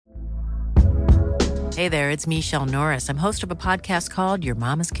Hey there, it's Michelle Norris. I'm host of a podcast called Your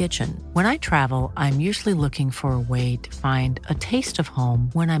Mama's Kitchen. When I travel, I'm usually looking for a way to find a taste of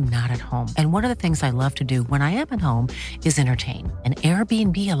home when I'm not at home. And one of the things I love to do when I am at home is entertain. And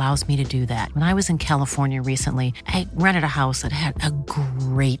Airbnb allows me to do that. When I was in California recently, I rented a house that had a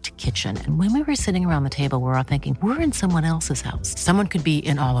great kitchen. And when we were sitting around the table, we were all thinking, we're in someone else's house. Someone could be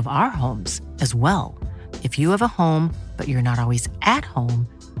in all of our homes as well. If you have a home, but you're not always at home,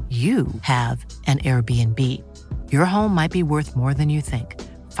 you have an Airbnb. Your home might be worth more than you think.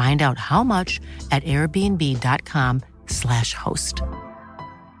 Find out how much at airbnb.com/host.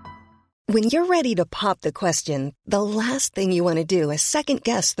 When you're ready to pop the question, the last thing you want to do is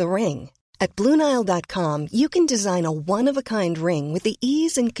second-guess the ring. At BlueNile.com, you can design a one-of-a-kind ring with the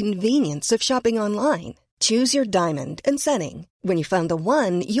ease and convenience of shopping online. Choose your diamond and setting. When you find the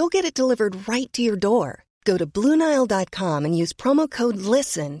one, you'll get it delivered right to your door. Go to BlueNile.com and use promo code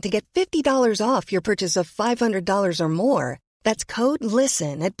LISTEN to get $50 off your purchase of $500 or more. That's code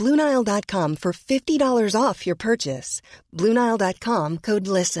LISTEN at BlueNile.com for $50 off your purchase. BlueNile.com, code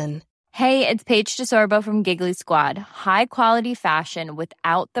LISTEN. Hey, it's Paige DeSorbo from Giggly Squad. High quality fashion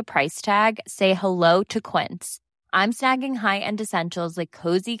without the price tag. Say hello to Quince. I'm snagging high-end essentials like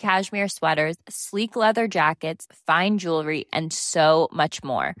cozy cashmere sweaters, sleek leather jackets, fine jewelry, and so much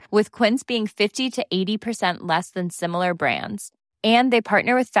more. With Quince being 50 to 80% less than similar brands. And they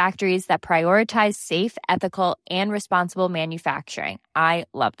partner with factories that prioritize safe, ethical, and responsible manufacturing. I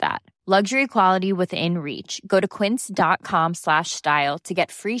love that. Luxury quality within reach. Go to quince.com/style to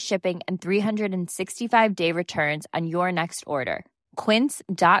get free shipping and 365-day returns on your next order.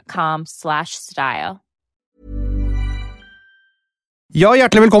 Quince.com/style. Ja,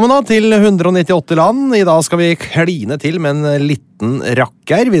 hjertelig velkommen da til 198 land. I dag skal vi kline til med en liten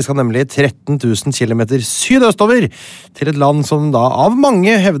rakker. Vi skal nemlig 13 000 kilometer sydøstover til et land som da av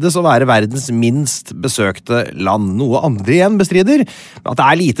mange hevdes å være verdens minst besøkte land. Noe andre igjen bestrider. At det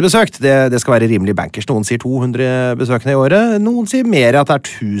er lite besøkt, det skal være rimelig bankers. Noen sier 200 besøkende i året. Noen sier mer at det er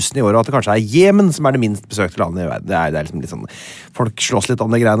 1000 i året, og at det kanskje er Yemen som er det minst besøkte landet i verden. Det er liksom litt sånn, folk slåss litt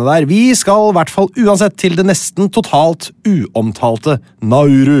om det greiene der. Vi skal i hvert fall uansett til det nesten totalt uomtalte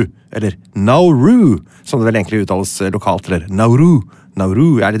Nauru, eller Nauru, som det vel egentlig uttales lokalt, eller Nauru,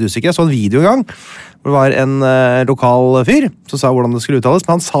 jeg er litt usikker. Jeg så en video en gang, hvor det var en lokal fyr som sa hvordan det skulle uttales,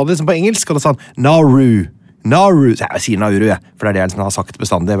 men han sa det liksom på engelsk, og det sa han Nauru, så jeg sier Nauru, for det er det jeg liksom har sagt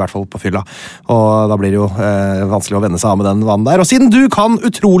bestandig, i hvert fall på fylla, og da blir det jo vanskelig å vende seg av med den vannen der. Og siden du kan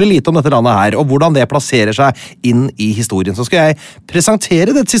utrolig lite om dette landet her, og hvordan det plasserer seg inn i historien, så skal jeg presentere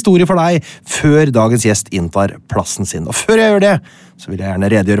dets historie for deg før dagens gjest inntar plassen sin. Og før jeg gjør det, så vil jeg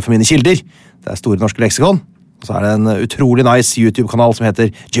gjerne redegjøre for mine kilder. Det er Store Norske Leksikon, og så er det en utrolig nice YouTube-kanal som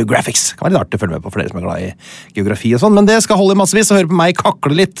heter Geographics. Det kan være litt artig å følge med på for dere som er glad i geografi og sånn, men det skal holde i massevis å høre på meg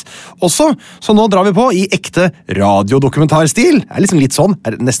kakle litt også. Så nå drar vi på i ekte radiodokumentarstil. Det er liksom litt sånn,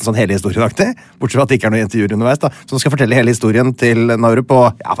 er nesten sånn hele historieaktig, bortsett fra at det ikke er noe intervjuer underveis da. Så nå skal jeg fortelle hele historien til Nauru på,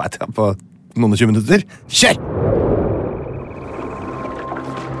 på noen 20 minutter. Kjør!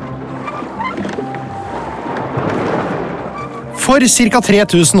 For ca.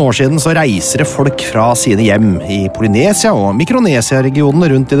 3000 år siden så reiser det folk fra sine hjem i Polynesia og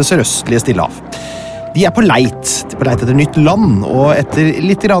Mikronesia-regionene rundt i det sørøstlige Stillehav. De er på leit etter nytt land, og etter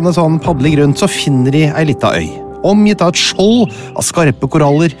litt sånn padling rundt så finner de ei lita øy, omgitt av et skjold av skarpe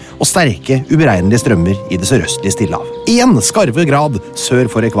koraller og sterke, uberegnelige strømmer i det sørøstlige Stillehav. 1 skarve grad sør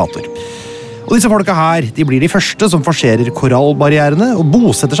for ekvator. Og disse folka her, de blir de første som forserer korallbarrierene og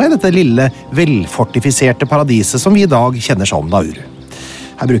bosetter seg i dette lille, velfortifiserte paradiset som vi i dag kjenner som Nauru.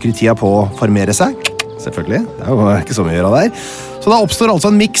 Her bruker de tida på å formere seg, selvfølgelig, det er jo ikke så mye å gjøre der. Så da oppstår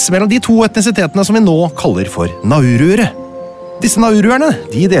altså en mix mellom de to etnisitetene som vi nå kaller for nauruere. Disse nauruerne,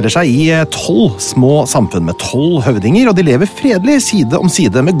 de deler seg i 12 små samfunn med 12 høvdinger, og de lever fredelig side om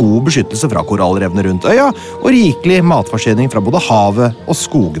side med god beskyttelse fra korallrevene rundt øya, og rikelig matforsyning fra både havet og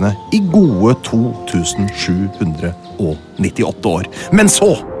skogene i gode 2798 år. Men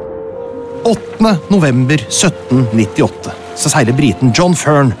så, 8. november 1798, så seiler briten John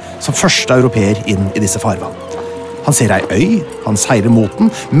Fern som første europeer inn i disse farvann. Han ser ei øy, han seiler mot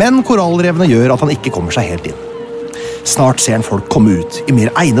den, men korallrevene gjør at han ikke kommer seg helt inn. Snart ser han folk komme ut i mer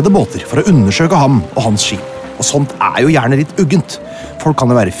egnede båter for å undersøke ham og hans skip. Og sånt er jo gjerne litt uggent. Folk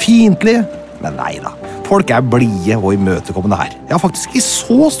kan jo være fiendtlige, men nei da. Folk er blide og imøtekommende her. Ja, faktisk i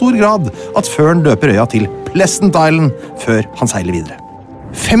så stor grad at Fern døper øya til Pleasant Island før han seiler videre.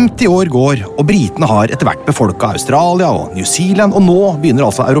 50 år går, og britene har etter hvert befolket Australia og New Zealand, og nå begynner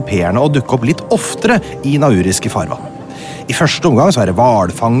altså europeerne å dukke opp litt oftere i nauriske farvann. I første omgang så er det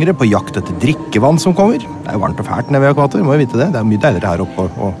hvalfangere på jakt etter drikkevann som kommer. Det er jo varmt og fælt nede ved ekvator, må jo vite det. Det er mye deiligere her oppe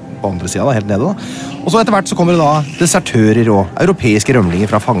å på andre siden, helt nede da. Og så etter hvert så kommer det da desertører og europeiske rømlinger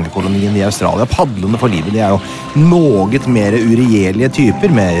fra fangekolonien i Australia, padlende for livet. De er jo noget mer uregjerlige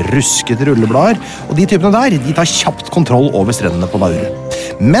typer med rusket rulleblader, og de typene der, de tar kjapt kontroll over strendene på Nauru.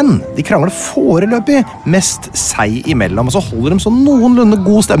 Men de krangler foreløpig mest seg imellom, og så holder de så noenlunde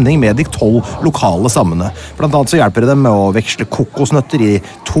god stemning med de 12 lokale stammene. Blant annet så hjelper de dem med å veksle kokosnøtter i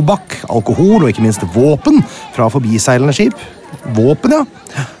tobakk, alkohol og ikke minst våpen fra forbiseilende skip. Våpen, ja.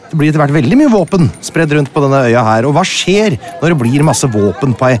 Det blir etter hvert veldig mye våpen spredd rundt på denne øya her, og hva skjer når det blir masse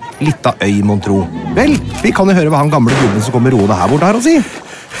våpen på ei lita øy, mon tro? Vel, vi kan jo høre hva han gamle gubben som kommer roende her bort har å si.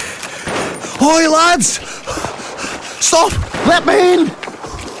 Oi, lads! Stop! Let me in!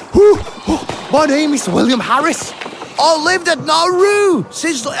 My name is William Harris. I lived at Nauru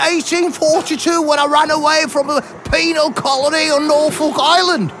since 1842 when I ran away from a penal colony on Norfolk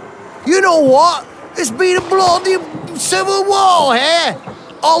Island. You know what? It's been a bloody civil war here.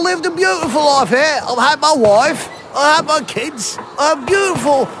 I lived a beautiful life here. I've had my wife, I had my kids, I had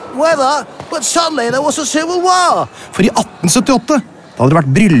beautiful weather, but suddenly there was a civil war. For i 1878, da hadde det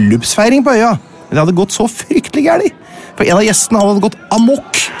vært bryllupsfeiring på øya, men det hadde gått så fryktelig gærlig. For en av gjestene hadde gått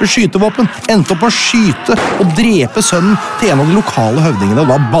amok for skytevåpen, endte opp å skyte og drepe sønnen til en av de lokale høvdingene,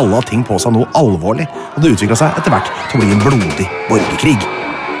 og da balla ting på seg noe alvorlig, og det utviklet seg etter hvert til å bli en blodig borgerkrig.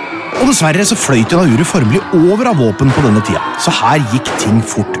 Og dessverre så fløyt Nauru formelig over av våpen på denne tida, så her gikk ting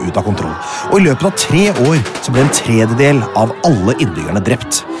fort ut av kontroll. Og i løpet av 3 år så ble en tredjedel av alle innbyggerne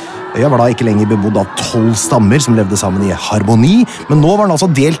drept. Øya var da ikke lenger bebodd av 12 stammer som levde sammen i harmoni, men nå var den altså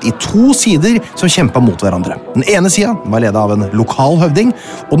delt i 2 sider som kjempet mot hverandre. Den ene siden var ledet av en lokal høvding,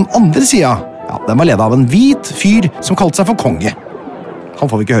 og den andre siden, den var ledet av en hvit fyr som kalte seg for konge.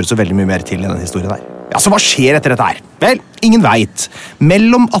 Han får vi ikke høre så veldig mye mer til i denne historien her. Ja, så hva skjer etter dette her? Vel, ingen vet.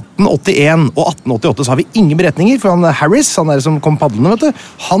 Mellom 1881 og 1888 så har vi ingen beretninger, for han Harris, han der som kom padlende, vet du,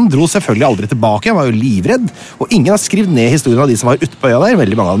 han dro selvfølgelig aldri tilbake, han var jo livredd, og ingen har skrevet ned historien av de som var ute på øya der,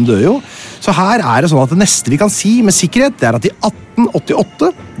 veldig mange av dem døde jo. Så her er det sånn at det neste vi kan si med sikkerhet, det er at i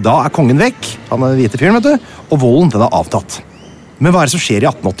 1888, da er kongen vekk, han er den hvite fyren, vet du, og volden den er avtatt. Men hva er det som skjer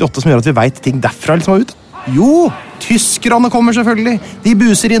i 1888 som gjør at vi vet ting derfra liksom er ute? Jo, tyskerne kommer selvfølgelig. De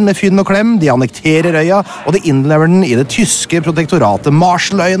buser inn med fynn og klem, de annekterer øya, og de innlever den i det tyske protektoratet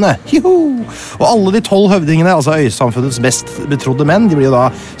Marshalløyene. Og alle de 12 høvdingene, altså øysamfunnets best betrodde menn, de blir jo da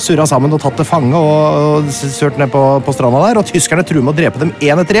surret sammen og tatt til fange og sørt ned på stranda der, og tyskerne truer med å drepe dem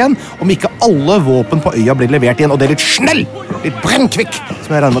en etter en, om ikke alle våpen på øya blir levert igjen, og det er litt snell, litt brennkvikk,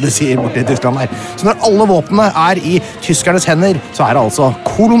 som jeg regner med de sier borte i Tyskland her. Så når alle våpnene er i tyskernes hender, så er det altså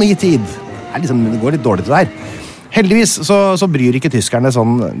kolonitid. Det går litt dårlig til det her. Heldigvis så bryr ikke tyskerne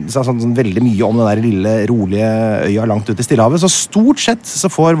sånn veldig mye om den der lille, rolige øya langt ut i Stillehavet, så stort sett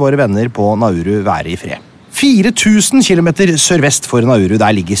så får våre venner på Nauru være i fred. 4000 kilometer sørvest for Nauru,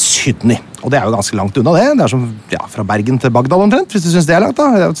 der ligger Sydney. Og det er jo ganske langt unna det. Det er som fra Bergen til Bagdad omtrent, hvis du synes det er langt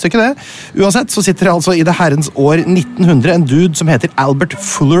da. Det er et stykke det. Uansett så sitter det altså i det herrens år 1900 en dude som heter Albert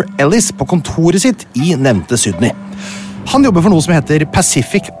Fuller Ellis på kontoret sitt i nevnte Sydney. Han jobber for noe som heter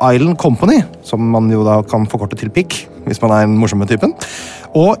Pacific Island Company, som man jo da kan forkorte til PIC, hvis man er en morsomme typen.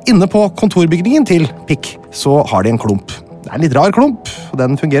 Og inne på kontorbygningen til PIC så har de en klump. Det er en litt rar klump, og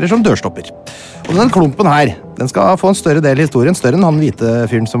den fungerer som dørstopper. Og den klumpen her, den skal få en større del i historien, større enn han hvite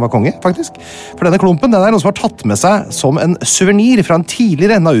fyren som var konge, faktisk. For denne klumpen, den er noe som har tatt med seg som en souvenir fra en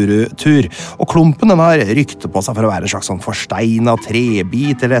tidligere Nauru-tur. Og klumpen, den har rykte på seg for å være en slags sånn forsteinet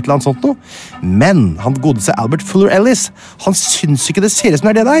trebit eller et eller annet sånt noe. Men han godde seg Albert Fuller Ellis, han syns ikke det ser ut som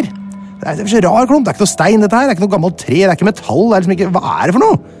det er det der. Det er så rar klump, det er ikke noe stein dette her, det er ikke noe gammelt tre, det er ikke metall, det er liksom ikke, hva er det for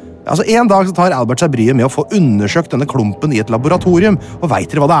noe? Altså, en dag så tar Albert seg bryet med å få undersøkt denne klumpen i et laboratorium, og vet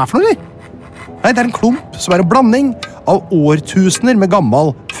dere hva det er for noe, eller? Nei, det er en klump som er en blanding av årtusener med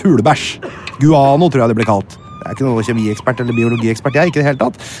gammel fuglebæsj. Guano, tror jeg det ble kalt. Jeg er ikke noen kjemiekspert eller biologiekspert, jeg er ikke det hele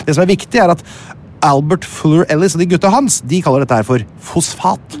tatt. Det som er viktig er at Albert Fuller Ellis og de gutta hans, de kaller dette her for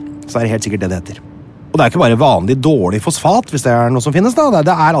fosfat. Så er det helt sikkert det det heter. Og det er ikke bare vanlig dårlig fosfat, hvis det er noe som finnes da.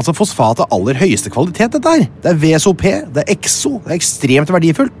 Det er altså fosfat av aller høyeste kvalitet, dette her. Det er VSOP, det er EXO, det er ekstremt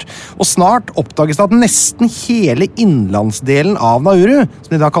verdifullt. Og snart oppdages det at nesten hele innlandsdelen av Nauru,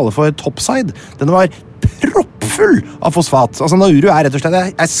 som de da kaller for topside, den var proppfull av fosfat. Altså Nauru er rett og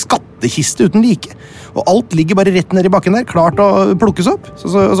slett en skattekiste uten like. Og alt ligger bare rett ned i bakken der, klart å plukkes opp. Så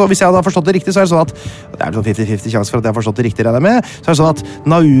hvis jeg hadde forstått det riktig, så er det sånn at det er sånn 50-50 sjanse for at jeg har forstått det riktig, regner jeg med, så er det sånn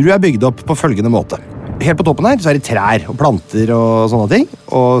at Nauru er bygd opp på følgende måte. Helt på toppen her så er det trær og planter og sånne ting,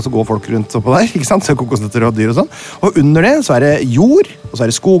 og så går folk rundt oppå der, ikke sant? Så kokosnøtter og dyr og sånn. Og under det så er det jord, og så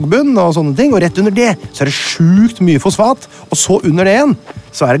er det skogbunn og sånne ting, og rett under det så er det sjukt mye fosfat, og så under det igjen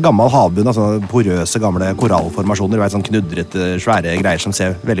så det gammel havbunn, altså porøse gamle korallformasjoner, sånn knudrete, svære greier som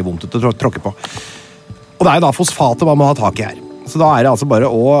ser veldig vondt ut å tråkke på. Og det jo da fosfatet man må ha tak i her. Så da det altså bare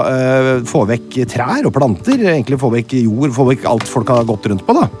å få vekk trær og planter, egentlig få vekk jord, få vekk alt folk har gått rundt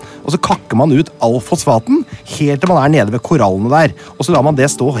på da. Og så kakker man ut all fosfaten, helt til man nede ved korallene der. Og så lar man det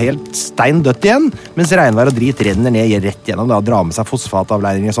stå helt stein dødt igjen, mens regnvær og drit renner ned rett gjennom da, og drar med seg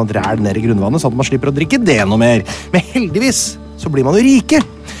fosfatavleininger sånn ræl ned i grunnvannet, sånn at man slipper å drikke det noe mer. Men heldigvis så blir man jo rike.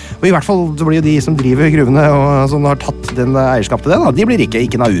 Og i hvert fall så blir jo de som driver gruvene og som har tatt den eierskap til det, da, de blir rike,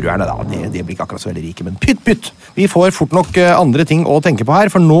 ikke nauruerne da, de blir ikke akkurat så veldig rike, men pytt. Vi får fort nok andre ting å tenke på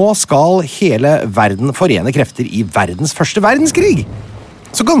her, for nå skal hele verden forene krefter i verdens første verdenskrig.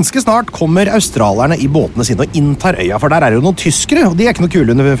 Så ganske snart kommer australierne i båtene sine og inntar øya, for der det jo noen tyskere, og de ikke noe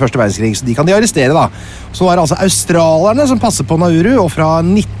kule under første verdenskrig, så de kan de arrestere da. Så nå det altså australierne som passer på Nauru, og fra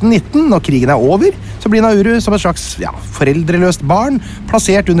 1919, når krigen over, så blir Nauru som et slags foreldreløst barn,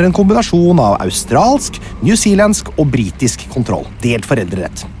 plassert under en kombinasjon av australsk, newzealandsk og britisk kontroll. Delt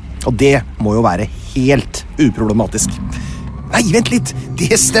foreldrerett. Og det må jo være helt uproblematisk. Nei, vent litt!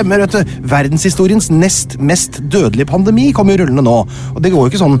 Det stemmer, vet du. Verdenshistoriens nest mest dødelige pandemi kommer jo rullende nå. Og det går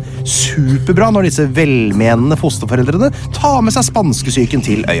jo ikke sånn superbra når disse velmenende fosterforeldrene tar med seg spanskesyken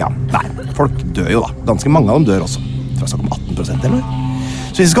til øya. Nei, folk dør jo da. Ganske mange av dem dør også. Jeg tror jeg snakker om 18% eller noe.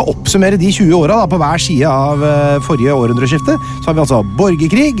 Så hvis vi skal oppsummere de 20 årene da, på hver side av forrige århundreskifte, så har vi altså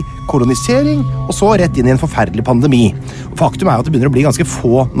borgerkrig, kolonisering, og så rett inn i en forferdelig pandemi. Og faktum jo at det begynner å bli ganske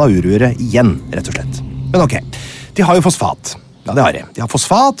få nauruere igjen, rett og slett. Men ok, de har jo fosfat. Ja, det har de. De har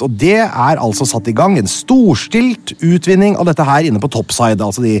fosfat, og det altså satt i gang en storstilt utvinning av dette her inne på topside,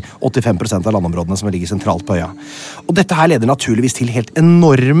 altså de 85% av landområdene som ligger sentralt på øya. Og dette her leder naturligvis til helt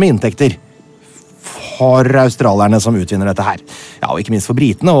enorme inntekter for australierne som utvinner dette her. Ja, og ikke minst for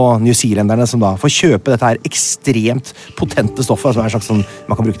britene og newzealenderne som da får kjøpe dette her ekstremt potente stoffet, som en slags sånn,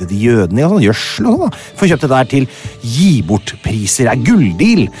 man kan bruke det til gjødning og sånn, gjørsel og sånn da. Får kjøpt dette her til gi-bort-priser,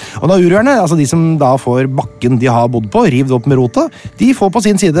 gulldeal. Og nauruerne, altså de som da får bakken de har bodd på, rivd opp med rota, de får på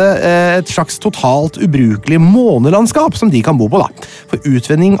sin side et slags totalt ubrukelig månelandskap som de kan bo på da. For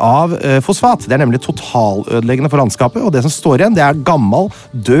utvinning av fosfat, det nemlig totalødeleggende for landskapet, og det som står igjen, det gammel,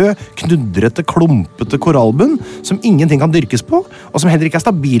 død, knudrete, klumpete korallbunn som ingenting kan dyrkes på, og som heller ikke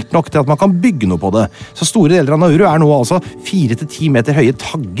stabilt nok til at man kan bygge noe på det. Så store deler av Nauru nå altså 4-10 meter høye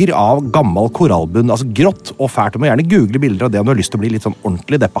tagger av gammel korallbunn, altså grått og fælt. Du må gjerne google bilder av det om du har lyst til å bli litt sånn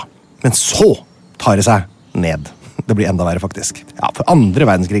ordentlig deppa. Men så tar det seg ned. Det blir enda verre, faktisk. Ja, for andre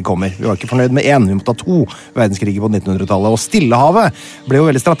verdenskrig kommer. Vi var ikke fornøyd med 1, vi måtte ha 2 verdenskriger på 1900-tallet, og Stillehavet ble jo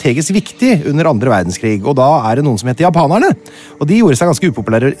veldig strategisk viktig under andre verdenskrig, og da det noen som heter japanerne, og de gjorde seg ganske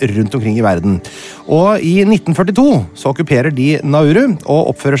upopulære rundt omkring i verden. Og i 1942 så okkuperer de Nauru,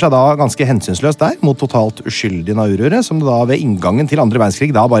 og oppfører seg da ganske hensynsløst der, mot totalt uskyldige nauruere, som da ved inngangen til andre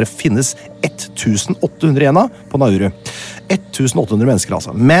verdenskrig da bare finnes 1800 igjen på Nauru. 1800 mennesker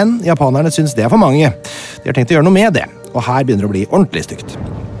altså. Men japanerne synes det for mange. De har tenkt å gjøre noe med det, og her begynner det å bli ordentlig stygt.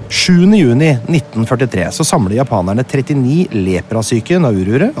 7. juni 1943 så samler japanerne 39 lepra-syke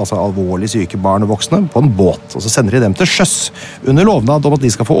nauruere, altså alvorlig syke barn og voksne, på en båt, og så sender de dem til sjøs, under lovnad om at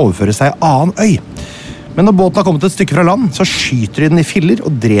de skal få overføre seg annen øy. Men når båten har kommet et stykke fra land, så skyter de den i filler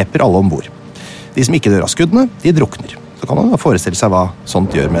og dreper alle ombord. De som ikke dør av skuddene, de drukner. Så kan man forestille seg hva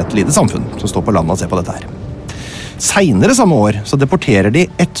sånt gjør med et lite samfunn som står på landet og ser på dette her. Senere samme år så deporterer de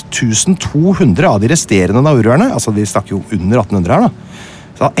 1200 av de resterende nauruerne, altså vi snakker jo under 1800 her da,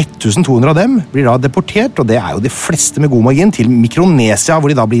 så 1200 av dem blir da deportert, og det jo de fleste med god margin, til Mikronesia,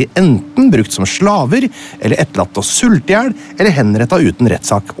 hvor de da blir enten brukt som slaver, eller etterlatt å sulte ihjel, eller henrettet uten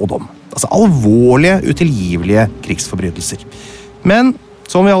rettssak og dom. Altså alvorlige, utilgivelige krigsforbrytelser. Men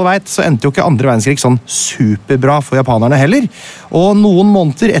som vi alle vet, så endte jo ikke andre verdenskrig sånn superbra for japanerne heller, og noen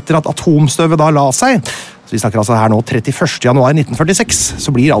måneder etter at atomstøvet da la seg, så vi snakker altså her nå 31. januar 1946,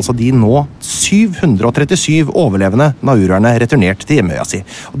 så blir altså de nå 737 overlevende nauruerne returnert til hjemmeøya si.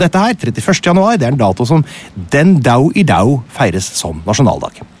 Og dette her, 31. januar, det en dato som Den Dao I Dao feires som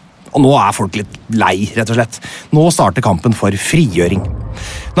nasjonaldag. Og nå folk litt lei, rett og slett. Nå starter kampen for frigjøring.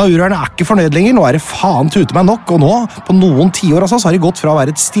 Nauruerne ikke fornøyd lenger, nå det faen tute meg nok, og nå, på noen tiår altså, så har de gått fra å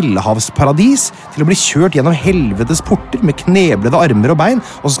være et stillehavsparadis til å bli kjørt gjennom helvetes porter med kneblede armer og bein,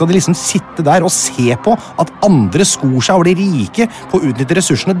 og så skal de liksom sitte der og se på at andre skor seg over de rike på å utnytte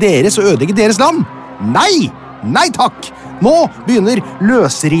ressursene deres og ødelegge deres land. Nei! Nei takk! Nå begynner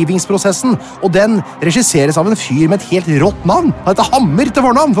løsrivingsprosessen, og den regisseres av en fyr med et helt rått navn. Han heter Hammer til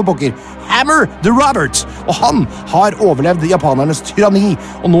fornavn, for pokker. Hammer the Robert. Og han har overlevd japanernes tyranni,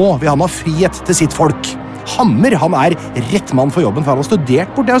 og nå vil han ha frihet til sitt folk. Hammer, han rett mann for jobben, for han har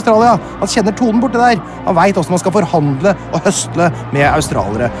studert bort I Australia. Han kjenner tonen borte der. Han vet hvordan man skal forhandle og høstle med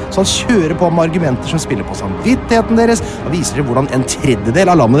australere. Så han kjører på med argumenter som spiller på samvittigheten deres. Han viser dem hvordan en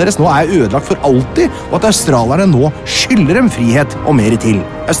tredjedel av landet deres nå ødelagt for alltid, og at australerne nå skylder dem frihet og mer til.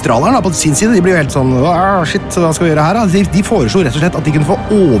 Australerne på sin side, de blir jo helt sånn, shit, hva skal vi gjøre her da? De foreslo rett og slett at de kunne få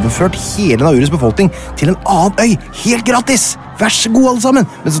overført hele Naurus befolkning til en annen øy, helt gratis. Vær så god alle sammen,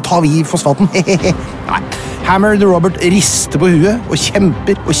 men så tar vi fosfaten. Nei, Hammer the Robert rister på huet og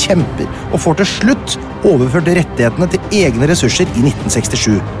kjemper, og får til slutt overført rettighetene til egne ressurser I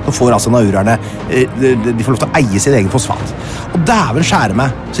 1967. Nå får altså naurerne, de får lov til å eie sin egen fosfat. Og dæven skjære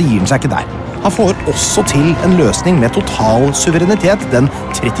meg, så gir den seg ikke der. Han får også til en løsning med total suverenitet den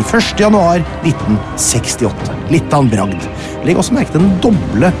 31. januar 1968. Litt av en bragd. Legg også merke til den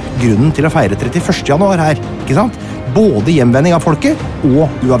doble grunnen til å feire 31. januar her, ikke sant? Både hjemvending av folket og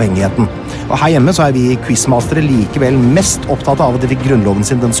uavhengigheten. Og her hjemme så vi quizmastere likevel mest opptatt av at de fikk grunnloven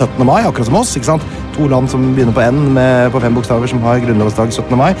sin den 17. mai, akkurat som oss, ikke sant? 2 land som begynner på N på 5 bokstaver som har grunnlovsdag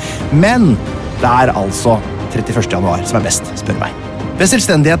 17. mai. Men det altså 31. januar som best, spør meg. Ved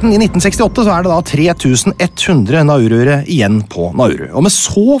selvstendigheten I 1968 så det da 3100 nauruere igjen på Nauru. Og med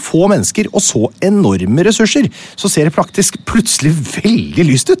så få mennesker og så enorme ressurser, så ser det praktisk plutselig veldig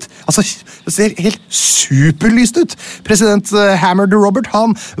lyst ut. Altså, det ser helt superlyst ut. President Hammer the Robert,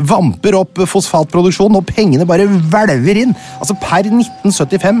 han vamper opp fosfatproduksjonen, og pengene bare hvelver inn. Altså, per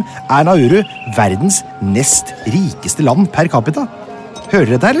 1975 Nauru verdens nest rikeste land per capita.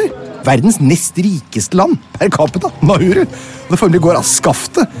 Hører dere det, eller? Verdens nest rikeste land per capita, Nauru. Det formelig går av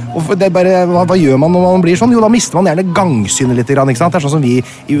skaftet. Og det bare, hva gjør man når man blir sånn? Jo, da mister man gjerne gangsynet litt, ikke sant? Det sånn som vi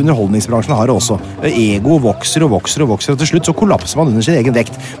I underholdningsbransjen har det også. Ego vokser og til slutt så kollapser man under sin egen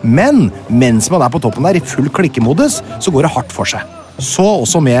vekt. Men mens man på toppen der I full klikkemodus, så går det hardt for seg. Så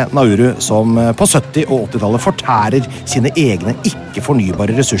også med Nauru, som på 70- og 80-tallet fortærer sine egne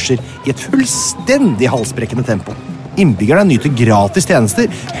ikke-fornybare ressurser I et fullstendig halsbrekkende tempo. Innbyggerne nyter gratis tjenester,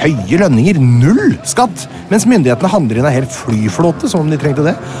 høye lønninger, 0 skatt, mens myndighetene handler inn en hel flyflåte som om de trengte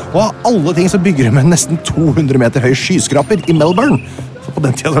det. Og av alle ting så bygger de med nesten 200 meter høy skyskraper I Melbourne. Så på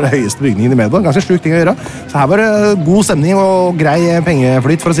den tiden var det høyeste bygningen I Melbourne, ganske sjuk ting å gjøre. Så her var det god stemning og grei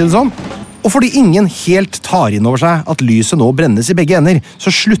pengeflyt, for å si det sånn. Og fordi ingen helt tar inn over seg at lyset nå brennes I begge ender, så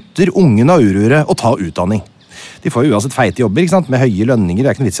slutter unge nauruere å ta utdanning. De får jo uansett feite jobber, ikke sant? Med høye lønninger.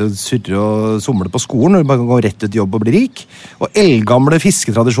 Det ikke noe vits å surre og somle på skolen når du bare kan gå rett ut jobb og bli rik. Og eldgamle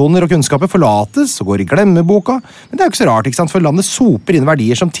fisketradisjoner og kunnskaper forlates og går I glemmeboka. Men det jo ikke så rart, ikke sant? For landet soper inn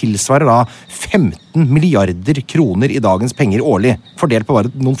verdier som tilsvarer da 15 milliarder kroner I dagens penger årlig, fordelt på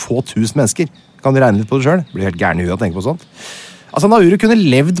bare noen få tusen mennesker. Kan du regne litt på det selv? Det blir helt gærne I huet å tenke på sånt. Altså, Nauru kunne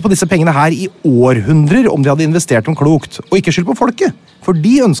levd på disse pengene her I århundrer om de hadde investert dem klokt, og ikke skyld på folket, for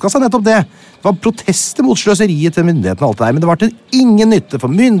de ønsket seg nettopp det. Det var protester mot sløseriet til myndighetene og alt det der, men det var til ingen nytte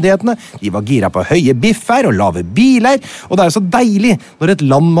for myndighetene. De var gira på høye biffer og lave biler, og det jo så deilig når et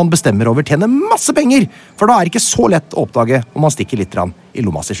land man bestemmer over tjener masse penger, for da det ikke så lett å oppdage om man stikker litt I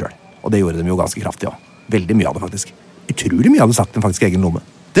lomma si selv. Og det gjorde de jo ganske kraftig, ja. Veldig mye av det faktisk. Utrolig mye hadde sagt den faktisk egen lomme.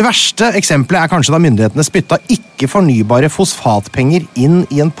 Det verste eksempelet kanskje da myndighetene spytta ikke-fornybare fosfatpenger inn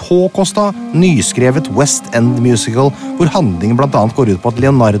I en påkostet, nyskrevet West End musical, hvor handlingen blant annet går ut på at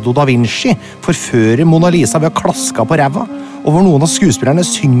Leonardo da Vinci forfører Mona Lisa ved å klaske på ræva, og hvor noen av skuespillerne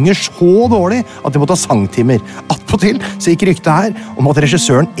synger så dårlig at de må ta sangtimer. Attpåtil så gikk ryktet her om at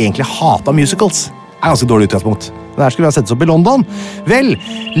regissøren egentlig hatet musicals. Det ganske dårlig utgangspunkt. Men her skulle vi ha settes opp I London. Vel,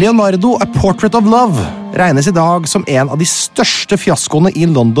 Leonardo A Portrait of Love regnes I dag som en av de største fiaskoene I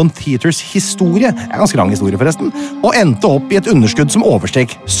London Theaters historie. Det ganske lang historie forresten. Og endte opp I et underskudd som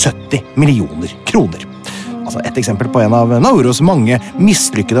oversteg 70 millioner kroner. Altså et eksempel på en av Naurus mange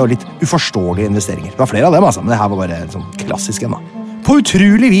mislykkede og litt uforståelige investeringer. Det var flere av dem, altså, men det her var bare sånn klassisk en da. På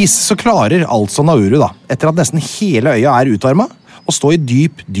utrolig vis så klarer altså Nauru da, etter at nesten hele øya utarmet, og stå I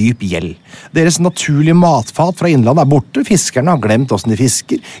dyp gjeld. Deres naturlige matfat fra innlandet borte, fiskerne har glemt hvordan de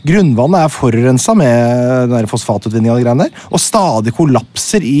fisker, grunnvannet forurenset med den fosfatutvinningen og greiene der, og stadig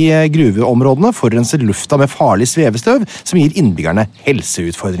kollapser I gruveområdene forurenser lufta med farlig svevestøv som gir innbyggerne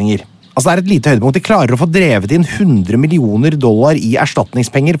helseutfordringer. Altså det et lite høydepunkt. De klarer å få drevet inn $100 millioner I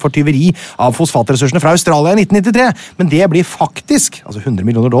erstatningspenger for tyveri av fosfatressursene fra Australia I 1993, men det blir faktisk, altså $100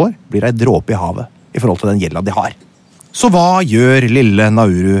 millioner, blir en dråpe I havet I forhold til den gjelda de har. Så hva gjør lille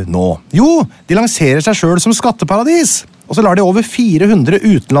Nauru nå? Jo, de lanserer seg selv som skatteparadis, og så lar de over 400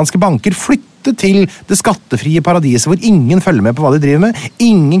 utenlandske banker flytte til det skattefrie paradiset hvor ingen følger med på hva de driver med,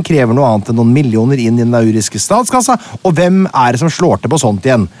 ingen krever noe annet enn noen millioner inn I den nauriske statskassa, og hvem det som slår til på sånt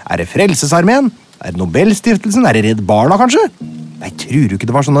igjen? Det Frelsesarmeen? det Nobelstiftelsen? Det Redd Barna, kanskje? Nei, tror du ikke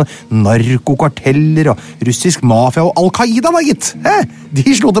det var sånne narkokarteller og russisk mafia og Al-Qaida, da, gitt?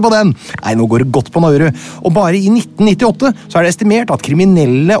 De slo til på den. Nei, nå går det godt på Nauru. Og bare i 1998 så det estimert at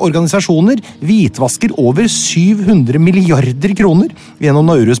kriminelle organisasjoner hvitvasker over 700 milliarder kroner gjennom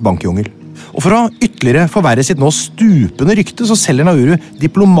Naurus bankjungel. Og for å ytterligere forverre sitt nå stupende rykte, så selger Nauru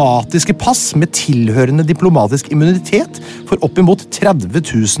diplomatiske pass med tilhørende diplomatisk immunitet for oppimot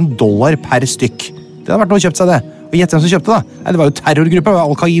 $30,000 per stykk. Det hadde vært noe å kjøpt seg det. Og gjett hvem som kjøpte da? Nei, det var jo terrorgrupper,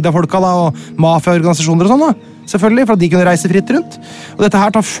 Al-Qaida-folka da, og mafiaorganisasjoner og sånn da. Selvfølgelig, for at de kunne reise fritt rundt. Og dette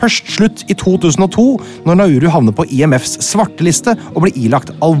her tar først slutt i 2002, når Nauru havner på IMFs svarteliste og blir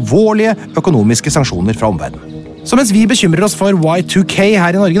ilagt alvorlige økonomiske sanksjoner fra omverdenen. Så mens vi bekymrer oss for Y2K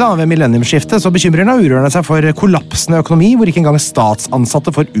her i Norge da, ved millenniumsskiftet, så bekymrer nauruerne seg for kollapsende økonomi, hvor ikke engang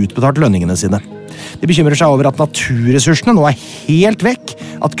statsansatte får utbetalt lønningene sine. De bekymrer seg over at naturressursene nå helt vekk,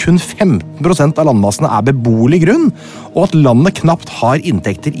 at kun 15% av landmassene beboelig grunn, og at landet knapt har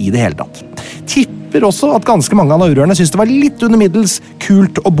inntekter i det hele tatt. Tipper også at ganske mange av nauruerne synes det var litt under middels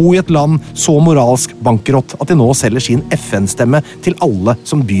kult å bo i et land så moralsk bankerott at de nå selger sin FN-stemme til alle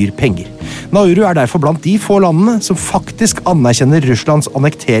som byr penger. Nauru derfor blant de få landene som faktisk anerkjenner Russlands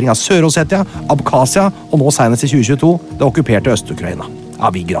annektering av Sør-Ossetia, Abkhazia og nå senest i 2022 det okkuperte Øst-Ukraina. Ja,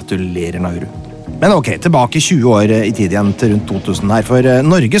 vi gratulerer Nauru. Men ok, tilbake 20 år i tid igjen til rundt 2000 her, for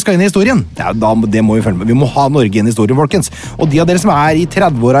Norge skal inn i historien. Ja, det må vi følge med. Vi må ha Norge inn i historien, folkens. Og de av dere som i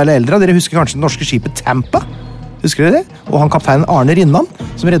 30-åra eller eldre, dere husker kanskje det norske skipet Tampa? Husker dere det? Og han kapteinen Arne Rinnan,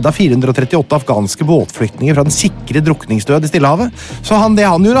 som redda 438 afghanske båtflyktninger fra den sikre drukningsdød i Stillehavet. Så det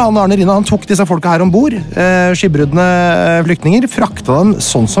han gjorde, Arne Rinnan, han tok disse folka her ombord, skipbruddende flyktninger, frakta dem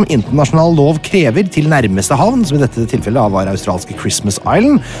sånn som internasjonal lov krever til nærmeste havn, som i dette tilfellet var australske Christmas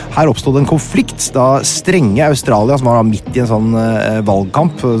Island. Her oppstod en konflikt da strenge Australia, som var midt i en sånn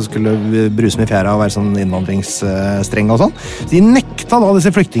valgkamp, skulle bruse med fjæra og være sånn innvandringsstreng og sånn. Så de nekta da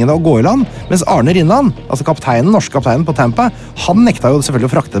disse flyktningene å gå i land, mens Arne Rinnan, altså norske kapteinen på Tampa, han nekta jo selvfølgelig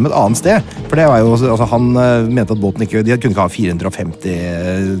å frakte dem et annet sted, for det var jo, altså han mente at båten de kunne ikke ha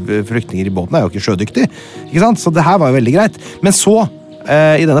 450 flyktninger i båten, det jo ikke sjødyktig, ikke sant? Så det her var jo veldig greit. Men så,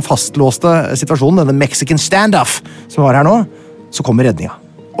 i denne fastlåste situasjonen, denne Mexican standoff som var her nå, så kommer redninga.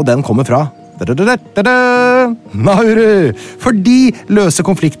 Og den kommer fra Nauru! Fordi løse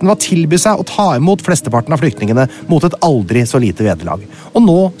konflikten var tilby seg å ta imot flesteparten av flyktningene mot et aldri så lite vederlag. Og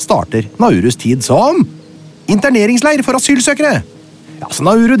nå starter Naurus tid som interneringsleir for asylsøkere. Ja, så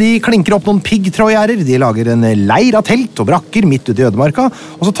Nauru de klinker opp noen piggtrådgjerder, de lager en leir av telt og brakker midt ute i ødemarka,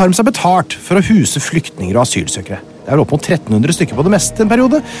 og så tar de seg betalt for å huse flyktninger og asylsøkere. Det opp mot 1300 stykker på det meste en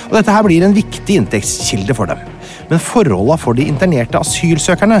periode, og dette her blir en viktig inntektskilde for dem. Men forholdene for de internerte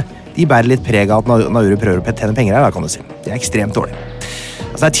asylsøkerne, de bærer litt preg av at Nauru prøver å tjene penger her, kan du si. Det ekstremt dårlig.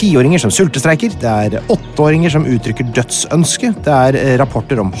 Altså, det 10-åringer som sultestreiker, det 8-åringer som uttrykker dødsønske, det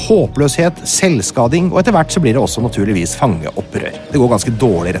rapporter om håpløshet, selvskading, og etter hvert så blir det også naturligvis fangeopprør. Det går ganske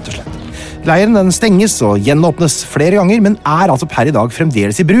dårlig, rett og slett. Leiren den stenges og gjenåpnes flere ganger, men altså per i dag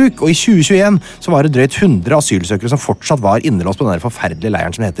fremdeles i bruk, og i 2021 så var det drøyt 100 asylsøkere som fortsatt var innelåst på denne forferdelige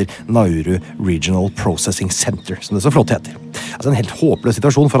leiren som heter Nauru Regional Processing Center, som det så flott heter. Altså en helt håpløs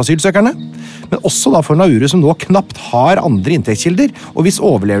situasjon for asylsøkerne, men også da for Nauru som nå knapt har andre inntektskilder, og hvis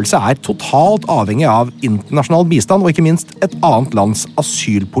overlevelse totalt avhengig av internasjonal bistand, og ikke minst et annet lands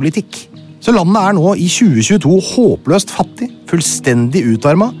asylpolitikk. Så landet nå i 2022 håpløst fattig, fullstendig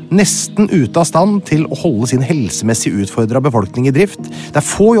utarmet, nesten ute av stand til å holde sin helsemessig utfordret befolkning i drift. Det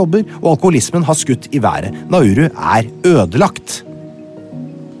få jobber, og alkoholismen har skutt i været. Nauru ødelagt.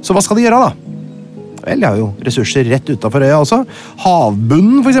 Så hva skal de gjøre da? Vel, de har jo ressurser rett utenfor øya også.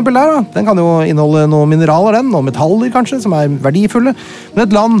 Havbunnen for eksempel der, da. Den kan jo inneholde noen mineraler, og metaller kanskje, som verdifulle. Men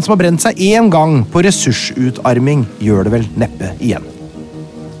et land som har brent seg en gang på ressursutarming, gjør det vel neppe igjen.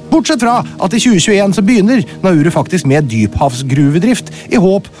 Bortsett fra at i 2021 så begynner Nauru faktisk med dyphavsgruvedrift i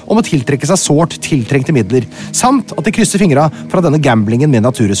håp om å tiltrekke seg sårt tiltrengte midler, samt at de krysser fingra for at denne gamblingen med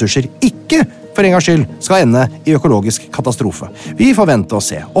naturressurser ikke for en gangs skyld skal ende i økologisk katastrofe. Vi får vente og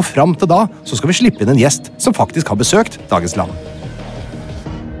se, og fram til da så skal vi slippe inn en gjest som faktisk har besøkt dagens land.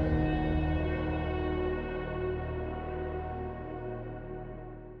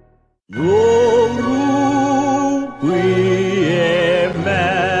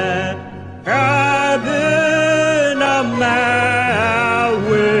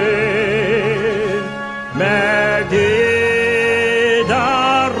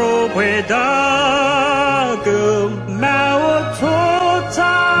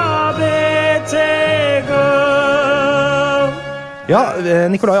 Ja,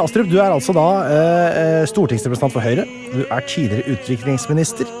 Nikolai Astrup, du altså da stortingsrepresentant for Høyre. Du tidligere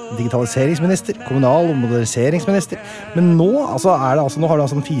utviklingsminister, digitaliseringsminister, kommunal- og moderniseringsminister. Men nå, nå har du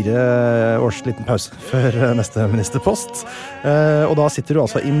en 4 års liten pause før neste ministerpost. Og da sitter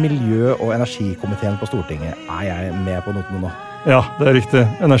du i miljø- og energikomiteen på Stortinget. Jeg med på noten nå? Ja, det riktig.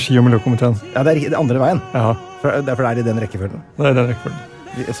 Energi- og miljøkomiteen. Ja, det det andre veien? Ja. For det i den rekkefølgen? Det i den rekkefølgen.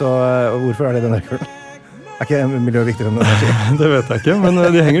 Så hvorfor det i den rekkefølgen? Ikke miljø viktigere enn energi? Det vet jeg ikke, men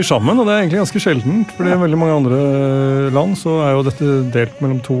de henger sammen, og det egentlig ganske sjeldent. Fordi i veldig mange andre land så jo dette delt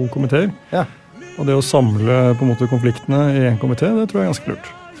mellom 2 komiteer. Ja. Og det å samle på en måte konfliktene i en komité, det tror jeg ganske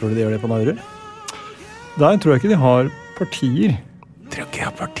lurt. Tror du de gjør det på Nauru? Der tror jeg ikke de har partier. Tror ikke de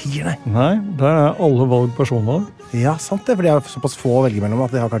har partier, nei. Nei, der alle valg personvalg. Ja, sant det, for de har såpass få å velge mellom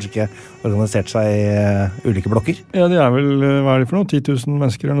at de har kanskje ikke organisert seg i ulike blokker. Ja, de vel, hva det for noe? 10 000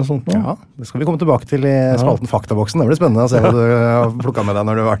 mennesker eller noe sånt nå? Ja, det skal vi komme tilbake til i spalten Faktaboksen. Det blir spennende å se hva du har plukket med deg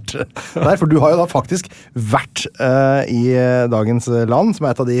når du har vært der. For du har jo da faktisk vært i dagens land, som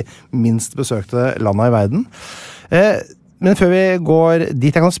et av de minst besøkte landene i verden. Men før vi går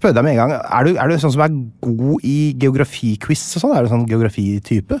dit, jeg kan spørre deg med en gang, er du sånn som god i geografiquiz og sånn? Er du sånn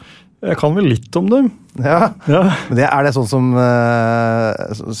geografitype? Jeg kan vel litt om det. Ja. Men det sånn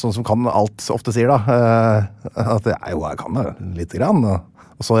som kan alt ofte sier da. At jeg kan det litt grann,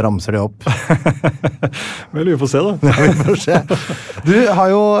 og så ramser de opp. Vel, vi får se da. Ja, vi får se. Du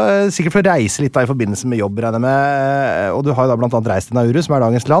har jo sikkert fått reise litt da, i forbindelse med jobb, regner jeg med, og du har jo da blant annet reist til Nauru, som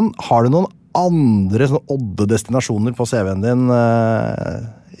dagens land. Har du noen andre sånne oddedestinasjoner på CV-en din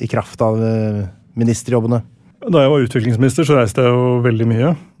i kraft av ministerjobbene? Da jeg var utviklingsminister, så reiste jeg jo veldig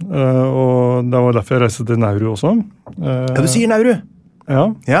mye. Og det var derfor jeg reiste til Nauru også. Ja, du sier Nauru? Ja.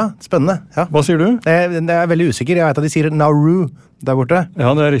 Ja, spennende. Ja. Hva sier du? Jeg veldig usikker. Jeg vet at de sier Nauru der borte.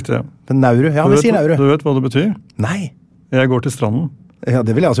 Ja, det riktig. Men Nauru, ja, vi sier Nauru. Du vet hva det betyr? Nei. Jeg går til stranden. Ja,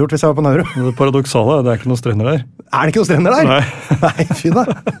 det ville jeg også gjort hvis jeg var på Nauru. Det paradoksale det ikke noen strender der. Det ikke noen strender der? Nei. Nei, fy da.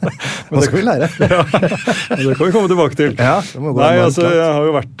 Hva skal vi lære? Ja, det kan vi komme tilbake til. Ja, nei, jeg har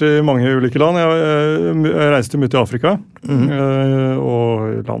jo vært i mange ulike land. Jeg reiste mye til Afrika.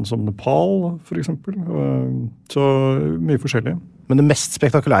 Og land som Nepal, for eksempel. Så mye forskjellig. Men det mest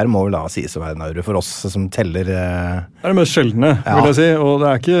spektakulære må vel da sies å være Nauru for oss som teller... Det det mest sjeldne, vil jeg si. Og det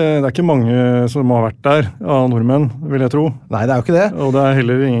ikke mange som har vært der av nordmenn, vil jeg tro. Nei, det jo ikke det. Og det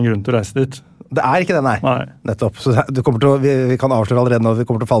heller ingen grunn til å reise dit. Det ikke det, nei. Nettopp. Så du kommer til vi kan avsløre allerede nå at vi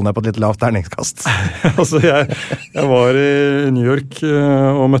kommer til å falle ned på et litt lavt terningskast. Altså, jeg var i New York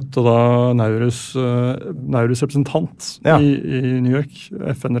og møtte da Naurus representant i New York,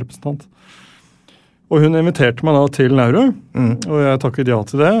 FN-representant. Og hun inviterte meg da til Nauru, og jeg takket ja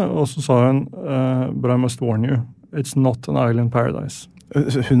til det, og så sa hun, but I must warn you, it's not an island paradise.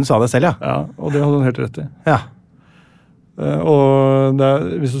 Hun sa det selv, ja? Ja, og det hadde hun helt rett i. Ja. Og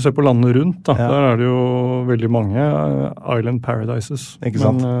hvis du ser på landene rundt, da, der det jo veldig mange island paradises,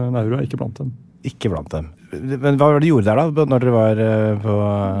 men Nauru ikke blant dem. Ikke blant dem. Men hva var det du gjorde der da, når dere var på...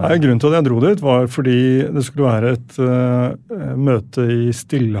 Nei, grunnen til at jeg dro dit var fordi det skulle være et møte i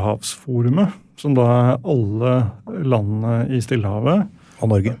Stillehavsforumet, som da alle landene i Stillehavet.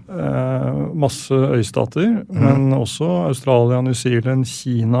 Og Norge. Masse øystater, men også Australia, New Zealand,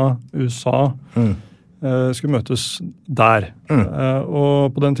 Kina, USA skulle møtes der.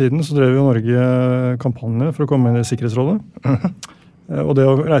 Og på den tiden så drev jo Norge kampanje for å komme inn i Sikkerhetsrådet. Og det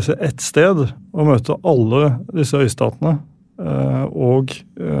å reise ett sted og møte alle disse øystatene, og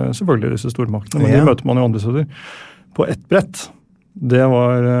selvfølgelig disse stormaktene, men de møter man jo andre steder, på ett brett. Det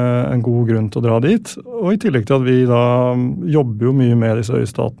var en god grunn til å dra dit, og i tillegg til at vi da jobber jo mye med disse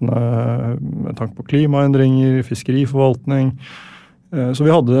øystatene med tanke på klimaendringer, fiskeriforvaltning, så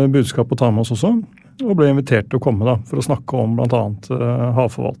vi hadde budskap å ta med oss også, og ble invitert til å komme da, for å snakke om blant annet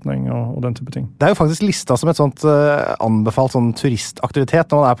havforvaltning og den type ting. Det jo faktisk lista som et sånt anbefalt sånn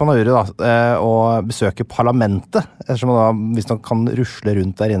turistaktivitet når man på Nauru da, og besøker parlamentet, ettersom man da hvis man kan rusle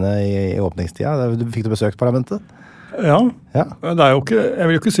rundt der inne i åpningstida. Fikk du besøkt parlamentet? Ja. Det jo ikke, jeg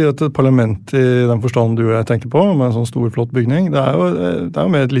vil jo ikke si at et parlament i den forstand du og jeg tenker på, med en sånn stor, flott bygning, det jo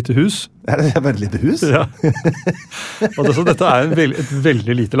mer et lite hus. Det bare et lite hus? Ja. Og så dette et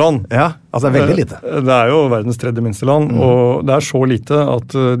veldig lite land. Ja, altså det veldig lite. Det jo verdens 3. minste land, og det så lite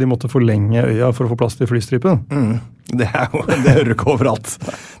at de måtte forlenge øya for å få plass til flystripen. Det hører du ikke overalt.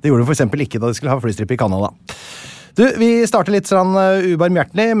 Det gjorde de for eksempel ikke da de skulle ha flystripe i Canada. Du, vi starter litt sånn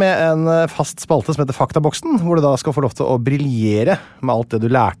ubarmhjertelig med en fast spalte som heter Faktaboksen, hvor du da skal få lov til å briljere med alt det du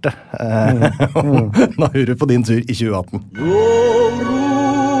lærte om Nauru på din tur i 2018.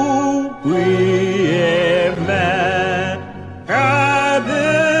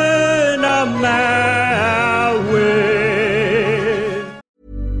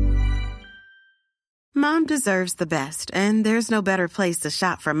 deserves the best, and there's no better place to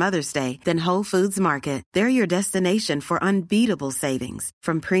shop for Mother's Day than Whole Foods Market. They're your destination for unbeatable savings,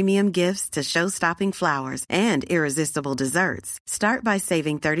 from premium gifts to show-stopping flowers and irresistible desserts. Start by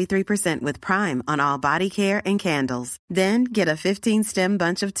saving 33% with Prime on all body care and candles. Then get a 15-stem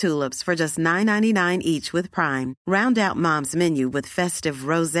bunch of tulips for just $9.99 each with Prime. Round out Mom's menu with festive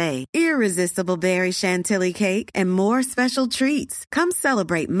rosé, irresistible berry chantilly cake, and more special treats. Come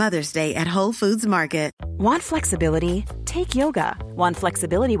celebrate Mother's Day at Whole Foods Market. Want flexibility? Take yoga. Want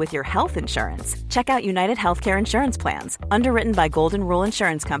flexibility with your health insurance? Check out United Healthcare Insurance Plans. Underwritten by Golden Rule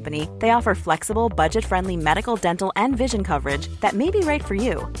Insurance Company, they offer flexible, budget-friendly medical, dental, and vision coverage that may be right for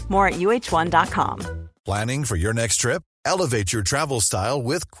you. More at uh1.com. Planning for your next trip? Elevate your travel style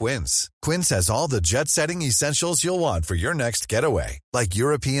with Quince. Quince has all the jet-setting essentials you'll want for your next getaway, like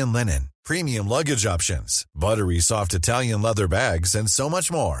European linen, premium luggage options, buttery soft Italian leather bags, and so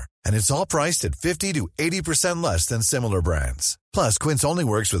much more. And it's all priced at 50 to 80% less than similar brands. Plus, Quince only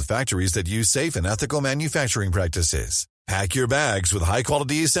works with factories that use safe and ethical manufacturing practices. Pack your bags with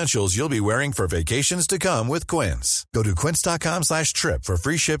high-quality essentials you'll be wearing for vacations to come with Quince. Go to quince.com/trip for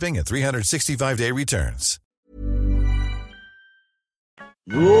free shipping and 365-day returns.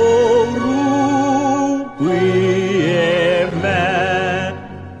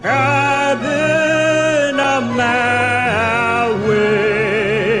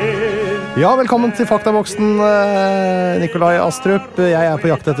 Ja, velkommen til Faktaboksen, Nikolai Astrup. Jeg på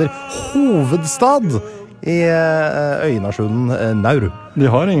jakt etter hovedstad i øynasjonen Nauru. De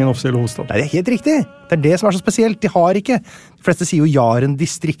har ingen offisiell hovedstad. Nei, det helt riktig. Det det som så spesielt. De har ikke. De fleste sier jo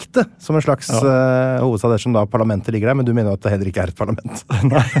Jaren-distriktet som en slags hovedstad, som da parlamentet ligger der, men du mener at det heller ikke et parlament.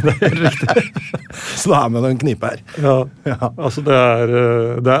 Nei, det helt riktig. Så da med en knipe her. Ja. Altså det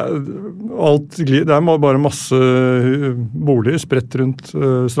er bare masse boliger spredt rundt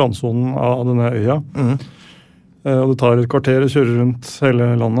strandsonen av denne øya. Og det tar et kvarter å kjøre rundt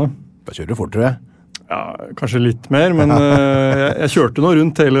hele landet. Da kjører du fort, tror jeg. Ja, kanskje litt mer, men jeg kjørte nå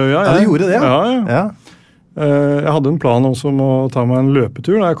rundt hele øya. Ja, du gjorde det, ja. Jeg hadde en plan også om å ta meg en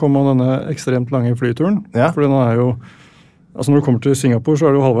løpetur da jeg kom av denne ekstremt lange flyturen. Ja. For den jo, altså når du kommer til Singapore, så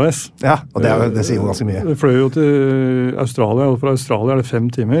det jo halvveis. Ja, og det sier jo ganske mye. Jeg fløy jo til Australia, og fra Australia det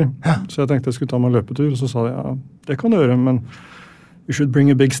 5 timer. Ja. Så jeg tenkte jeg skulle ta meg en løpetur, og så sa de, ja, det kan du gjøre, men you should bring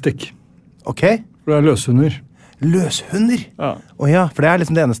a big stick. Ok. For det løshunder. Løshunder? Ja. Ja, for det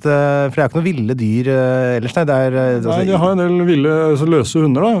liksom det eneste, for det ikke noen ville dyr ellers, nei, Nei, de har en del ville, løse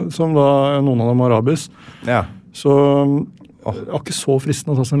hunder da, som da, noen av dem har rabies. Ja. Så det var ikke så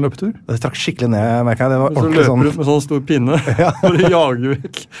fristende å ta seg en løpetur. Det trakk skikkelig ned, merker jeg. Det var ordentlig sånn. Så løper ut med sånn stor pinne, og de jager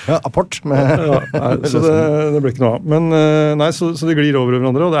vekk. Ja, apport. Nei, så det ble ikke noe av. Men nei, så de glir over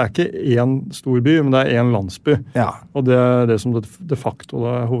hverandre, og det ikke én stor by, men det én landsby. Ja. Og det det som de facto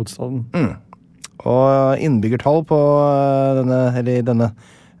da hovedstaden. Og innbyggertall på denne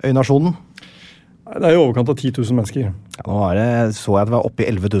øynasjonen? Det i overkant av 10 000 mennesker. Ja, nå så jeg at det var oppe i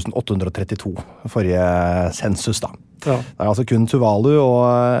 11 832 forrige sensus da. Ja. Det altså kun Tuvalu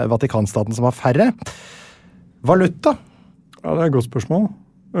og Vatikanstaten som har færre. Valuta? Ja, det et godt spørsmål.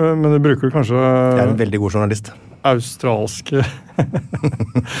 Men det bruker kanskje... Jeg en veldig god journalist. Australske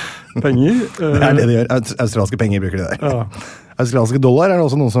penger. Det det de gjør. Australske penger bruker de der. Ja. Australske dollar det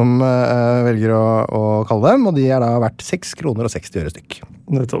også noen som velger å kalle dem, og de da verdt 6 kroner og 60 øre stykk.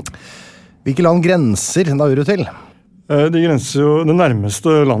 Nettopp. Hvilke land grenser Nauru til? De grenser jo, det nærmeste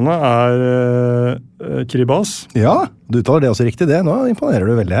landet Kiribati. Ja, du uttaler det også riktig det. Nå imponerer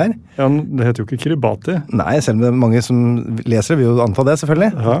du veldig her. Ja, det heter jo ikke Kiribati. Nei, selv om det mange som leser det vil jo anta det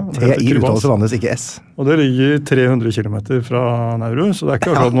selvfølgelig. Ja, det T-I uttales vanligvis ikke S. Og det ligger 300 kilometer fra Nauru, så det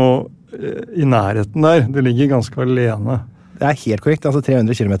ikke akkurat noe i nærheten der. Det ligger ganske alene. Det helt korrekt, altså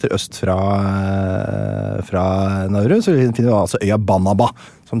 300 kilometer øst fra Nauru, så finner vi altså øya Banaba,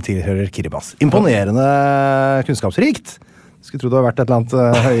 som tilhører Kiribati. Imponerende kunnskapsrikt. Skulle tro det har vært et eller annet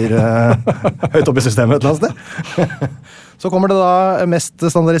høyt oppe i systemet et eller annet sted. Så kommer det da mest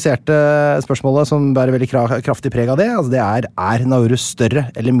standardiserte spørsmålet som bærer veldig kraftig preg av det. Altså det Nauru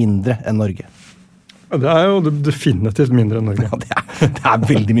større eller mindre enn Norge? Det jo definitivt mindre enn Norge. Ja, det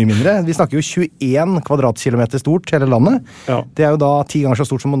veldig mye mindre. Vi snakker jo 21 kvadratkilometer stort hele landet. Ja. Det jo da 10 ganger så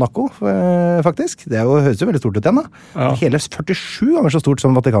stort som Monaco, faktisk. Det høres jo veldig stort ut igjen da. Ja. Hele 47 ganger så stort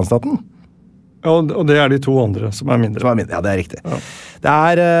som Vatikanstaten. Ja, og det de to andre som mindre. Som mindre, ja, det riktig. Ja. Det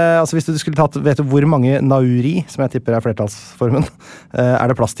altså hvis du skulle tatt, vet du hvor mange nauri, som jeg tipper flertallsformen,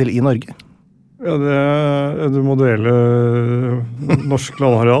 det plass til i Norge? Ja, du må dele norsk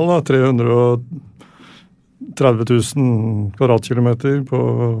landareal da, 330 000 kvadratkilometer på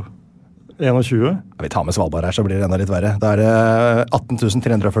 21. Vi tar med Svalbard her, så blir det enda litt verre. Da er det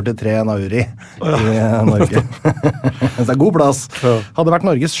 18.343 nauri i Norge. Så det er god plass. Ja. Hadde vært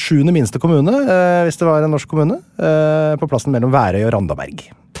Norges 7. minste kommune, hvis det var en norsk kommune, på plassen mellom Værøy og Randaberg.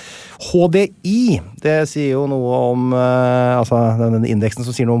 HDI, det sier jo noe om altså den indeksen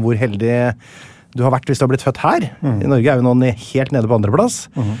som sier noe om hvor heldig du har vært hvis du har blitt født her. I Norge er vi nå helt nede på andre plass.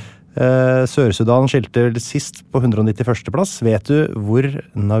 Sør-Sudan skilte sist på 191. plass. Vet du hvor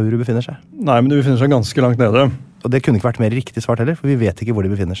Nauru befinner seg? Nei, men de befinner seg ganske langt nede. Og det kunne ikke vært mer riktig svart heller, for vi vet ikke hvor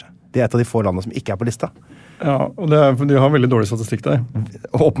de befinner seg. Det er et av de få landene som ikke er på lista. Ja, og de har veldig dårlig statistikk der.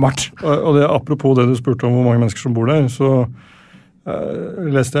 Åpenbart. Og det, apropos det du spurte om hvor mange mennesker som bor der, så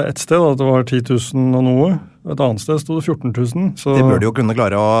leste jeg et sted at det var 10 000 og noe. Et annet sted stod det 14 000. Så det bør de jo kunne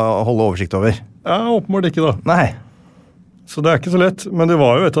klare å holde oversikt over. Ja, åpenbart ikke da. Nei. Så det er ikke så lett, men det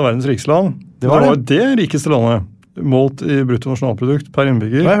var jo et av verdens rikeste land. Det var det rikeste landet, målt i bruttonasjonalprodukt per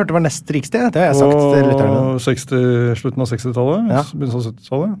innbygger. Jeg hørte det var nest rikeste, det har jeg sagt til lytterne. Slutten av 60-tallet, begynnelsen av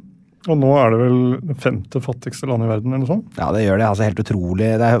 70-tallet. Og nå er det vel det 5. fattigste landet i verden, eller noe sånt? Ja, det gjør det, altså helt utrolig.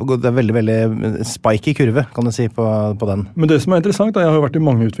 Det er veldig, veldig spiky kurve, kan du si, på den. Men det som er interessant, jeg har jo vært i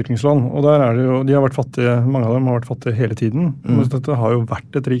mange utviklingsland, og der er det jo, de har vært fattige, mange av dem har vært fattige hele tiden. Men dette har jo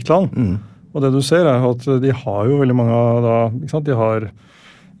vært et rikt land. Og det du ser er at de har jo veldig mange da, ikke sant? De har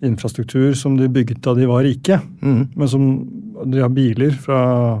infrastruktur som de bygget da de var rike, men som de har biler fra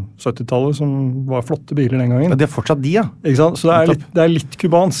 70-tallet som var flotte biler den gangen. Og de har fortsatt de, ja. Ikke sant? Så det er litt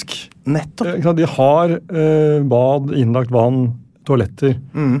kubansk. Nettopp. Ikke sant? De har bad, innlagt vann, toaletter,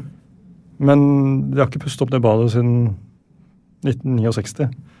 men de har ikke pustet opp det badet siden 1969.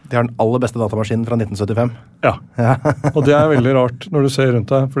 De har den aller beste datamaskinen fra 1975. Ja. Og det er veldig rart når du ser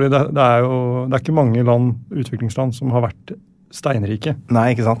rundt deg, fordi det er ikke mange utviklingsland som har vært steinrike.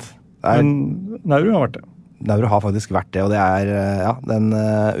 Nei, ikke sant? Men Nauru har vært det. Nauru har faktisk vært det, og det er en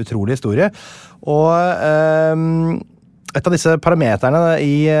utrolig historie. Og en av disse parameterne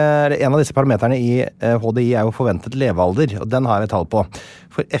i HDI er jo forventet levealder, og den har jeg tall på.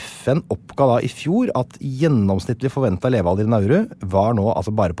 For FN oppga da i fjor at gjennomsnittlig forventet levealder i Nauru var nå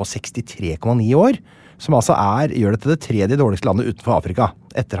altså bare på 63,9 år, som altså gjør det til det 3. dårligste landet utenfor Afrika,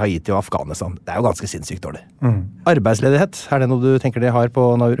 etter Haiti og Afghanistan. Det er jo ganske sinnssykt dårlig. Arbeidsledighet, er det noe du tenker de har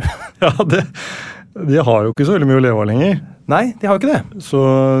på Nauru? Ja, de har jo ikke så veldig mye å leve av lenger. Nei, de har jo ikke det. Så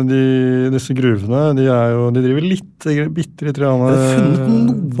disse gruvene, de driver bitte litt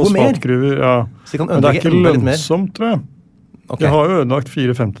fosfatgruver. Ja. Men det er ikke lønnsomt, tror jeg. Okay. De har jo ødelagt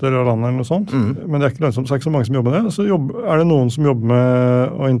 4/5 av landet eller noe sånt, men det er ikke lønnsomt, så det er ikke så mange som jobber med det. Så er det noen som jobber med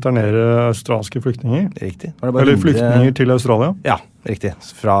å internere australske flyktninger. Riktig. Eller flyktninger til Australia. Ja, riktig.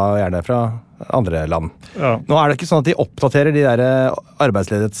 Gjerne fra andre land. Ja. Nå er det ikke sånn at de oppdaterer de der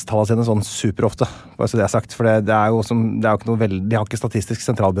arbeidsledighetstallene sine sånn superofte, bare så det er sagt, for det er jo ikke noe de har ikke Statistisk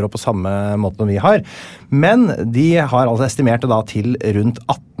sentralbyrå på samme måte som vi har, men de har altså estimert det da til rundt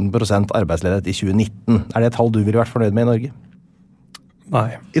 18% arbeidsledighet i 2019. Er det et tall du ville vært fornøyd med i Norge?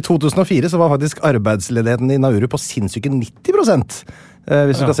 Nei. I 2004 så var faktisk arbeidsledigheten i Nauru på sinnssyke 90%.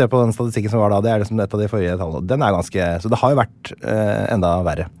 Hvis du skal se på den statistikken som var da, det er liksom et av de forrige tallene. Den er ganske, så det har jo vært enda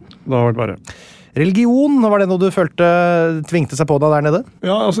verre. Det har vært verre. Religion, var det noe du følte tvingte seg på deg der nede?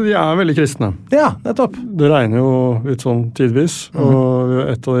 Ja, altså de er veldig kristne. Ja, nettopp. Det regner jo litt sånn tidvis, og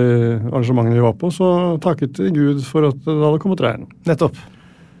et av de arrangementene vi var på, så takket Gud for at det hadde kommet regn. Nettopp.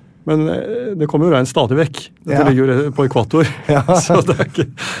 Men det kommer jo regn stadig vekk. Dette ligger jo på ekvator. Ja. Så det er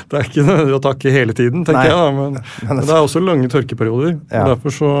ikke nødvendig å takke hele tiden, tenker jeg. Men det er også lange tørkeperioder. Ja. Og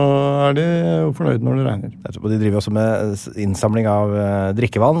derfor så er de jo fornøyde når det regner. Og de driver også med innsamling av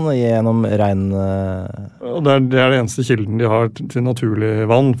drikkevann gjennom regn. Og det er det eneste kilden de har til naturlig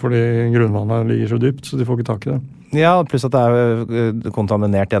vann, fordi grunnvannet ligger så dypt, så de får ikke tak i det. Ja, pluss at det er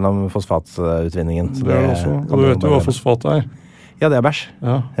kontaminert gjennom fosfatutvinningen. Så det er det også. Og du vet jo hva fosfat er. Ja, det er bæsj.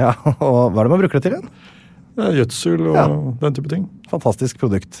 Ja. Og hva er det man bruker det til igjen? Det er gjødsel og den type ting. Fantastisk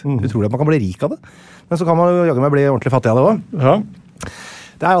produkt. Utrolig at man kan bli rik av det. Men så kan man jo jaggu meg bli ordentlig fattig av det også. Ja.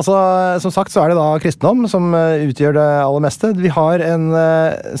 Det er altså, som sagt, så er det da kristendom som utgjør det aller meste. Vi har en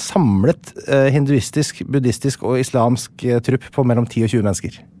samlet hinduistisk, buddhistisk og islamsk trupp på mellom 10 og 20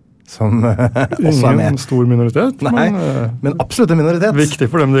 mennesker. Som også er med. Ingen stor minoritet. Nei, men absolutt en minoritet.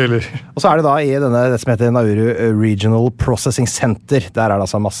 Viktig for dem det gjelder. Og så er det da i det som heter Nauru Regional Processing Center. Der er det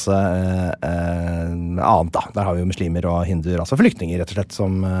altså masse annet da. Der har vi jo muslimer og hinduer, altså flyktninger rett og slett,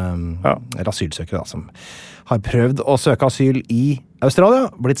 eller asylsøkere da, som har prøvd å søke asyl i Australia,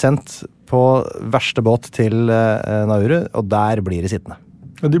 blitt sendt på verste båt til Nauru, og der blir de sittende.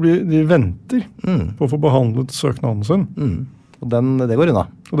 Ja, de venter på å få behandlet søknaden sin. Og det går unna.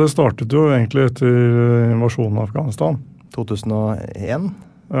 Og det startet jo egentlig etter invasjonen av Afghanistan. 2001?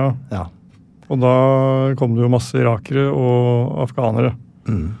 Ja. Og da kom det jo masse irakere og afghanere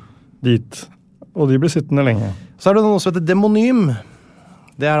dit. Og de ble sittende lenge. Så det noe som heter demonym.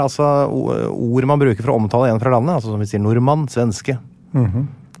 Det altså ord man bruker for å omtale en fra landet, altså som vi sier nordmann, svenske.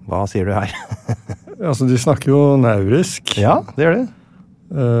 Hva sier du her? Altså, de snakker jo naurisk. Ja, det gjør det.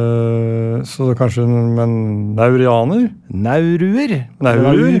 Så det kanskje men naurianer? Nauruer,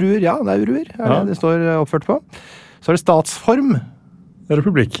 ja, nauruer det står oppført på. Så det statsform.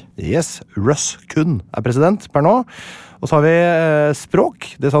 Republikk. Yes, Russ Kun president per nå. Og så har vi språk,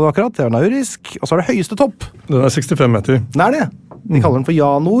 det sa du akkurat, det naurisk. Og så har det høyeste topp. Den 65 meter. Det det. De kaller den for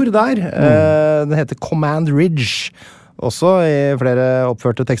Janor der. Den heter Command Ridge. Også i flere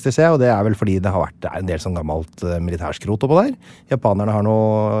oppførte tekster ser jeg, og det vel fordi det vært en del sånn gammelt militærskrot oppå der. Japanerne har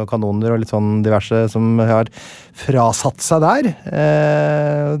noen kanoner og litt sånn diverse som har frasatt seg der.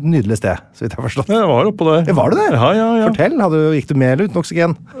 Nydelig sted, så vidt jeg har forstått. Jeg var oppå der. Var du det? Ja. Fortell, gikk du med eller uten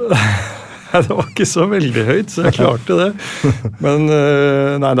oksygen? Det var ikke så veldig høyt, så jeg klarte det. Men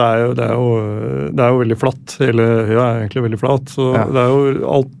nei, det er jo veldig flatt. Hele øya egentlig veldig flatt, så det jo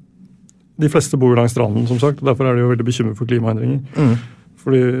alt. De fleste bor langs stranden, som sagt, og derfor de jo veldig bekymret for klimaendringer.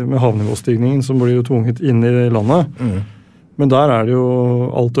 Fordi med havnivåstigningen så blir de jo tvunget inn i landet. Men der det jo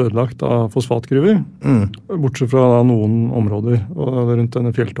alt ødelagt av fosfatgruver, bortsett fra noen områder, og rundt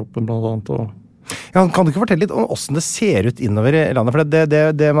denne fjelltoppen blant annet. Ja, kan du ikke fortelle litt om hvordan det ser ut innover i landet? For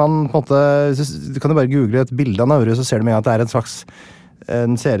det man på en måte, du kan jo bare google et bilde av Nauru, så ser du med at det en slags,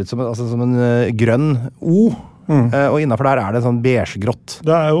 den ser ut som en grønn O, og innenfor der det en sånn beige-grått.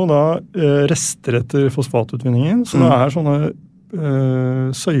 Det jo da rester etter fosfatutvinningen, så det sånne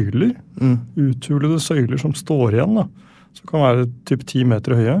søyler, uthulede søyler som står igjen da, som kan være typ 10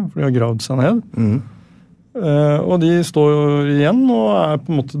 meter høye, for de har gravd seg ned. Og de står igjen og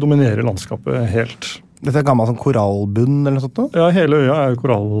på en måte dominerer landskapet helt. Dette gammel sånn korallbunn eller noe sånt da? Ja, hele øya jo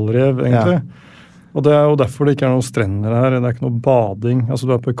korallrev egentlig. Og det jo derfor det ikke noen strender her, det ikke noe bading. Altså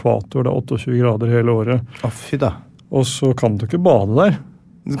du på ekvator, det 28 grader hele året. Fy da. Og så kan du ikke bade der.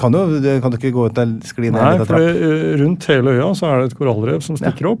 Kan du ikke gå ut og skli ned? Nei, for rundt hele øya så det et korallrev som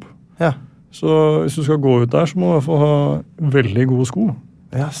stikker opp. Ja. Så hvis du skal gå ut der, så må du i hvert fall ha veldig gode sko.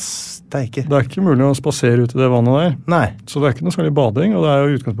 Ja, steike. Det ikke mulig å spasere ut i det vannet der. Nei. Så det ikke noe særlig bading, og det jo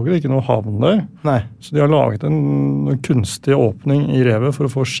i utgangspunktet ikke noe havn der. Nei. Så de har laget en kunstig åpning i revet for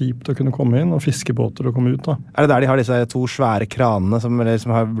å få skip til å kunne komme inn, og fiskebåter til å komme ut da. Det der de har disse 2 svære kranene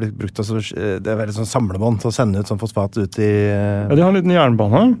som har blitt brukt også, det veldig sånn samlebånd til å sende ut sånn fosfat ut i... Ja, de har en liten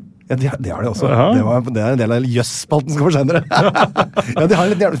jernbane. Ja, de har det også. Ja. Det en del av Jøss-spalten skal få senere. Ja, de har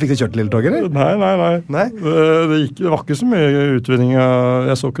litt jernbane. Fikk du kjørt lille tog, eller? Nei. Det var ikke så mye utvinning av...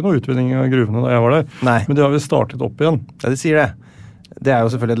 Jeg så ikke noe utvinning av gruvene da jeg var der. Nei. Men de har vi startet opp igjen. Ja, de sier det. Det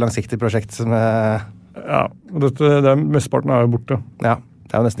jo selvfølgelig et langsiktig prosjekt som... Ja, mesteparten jo borte. Ja,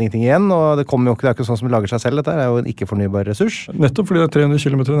 det jo nesten ingenting igjen, og det kommer jo ikke, det ikke sånn som det lager seg selv, dette det jo en ikke-fornybar ressurs. Nettopp fordi det 300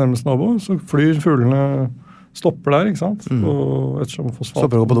 kilometer nærmest nabo, så flyr fuglene... Stopper der, ikke sant? Og ettersom fosfat...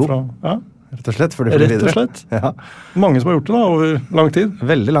 Stopper å gå på do? Ja. Rett og slett, før de flyr videre. Rett og slett. Ja. Mange som har gjort det da, over lang tid.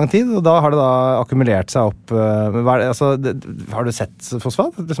 Veldig lang tid, og da har det da akkumulert seg opp... har du sett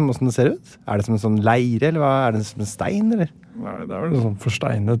fosfat? Liksom, hvordan det ser ut? Det som en sånn leire, eller det som en stein, eller? Nei, det vel en sånn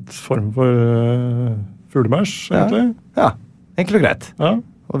forsteinet form for fuglebæsj, egentlig. Ja, enkelt og greit. Ja.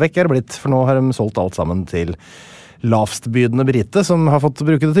 Og vekk det blitt, for nå har de solgt alt sammen til... lavstbydende brite som har fått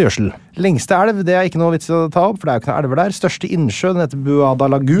bruke det til gjørsel. Lengste elv, det ikke noe vits å ta opp, for det jo ikke noe elver der. Største innsjø, den heter Buada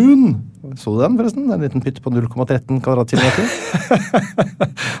Lagoon. Så du den forresten? Det en liten pytt på 0,13 kvadratkilometer.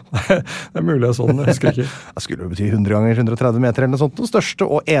 Det mulig jeg så den, jeg husker ikke. Det skulle jo bety 100 ganger 130 meter eller noe sånt. Den største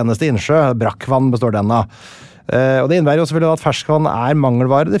og eneste innsjø, brakkvann består den av. Og det innebærer jo selvfølgelig at ferskvann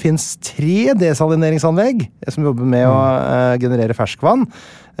mangelvare. Det finnes 3 desalineringsanlegg som jobber med å generere ferskvann.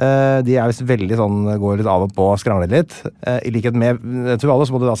 De visst veldig sånn, går litt av og på, skrangler litt. I likhet med Tuvalu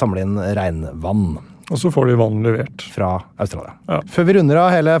så må du da samle inn regnvann. Og så får de vann levert. Fra Australia. Ja. Før vi runder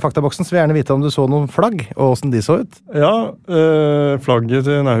av hele faktaboksen, så vil jeg gjerne vite om du så noen flagg, og hvordan de så ut. Ja, flagget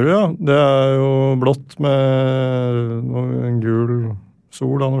til Nauru, ja. Det jo blått med en gul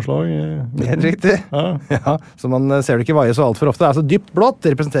sol av noe slag. Helt riktig. Ja. Ja, så man ser det ikke vaie så alt for ofte. Det så dypt blått,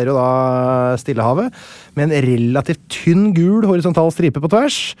 det representerer jo da Stillehavet, med en relativt tynn gul horisontal stripe på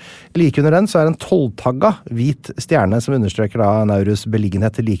tvers. Like under den så en 12-tagga hvit stjerne som understreker da Naurus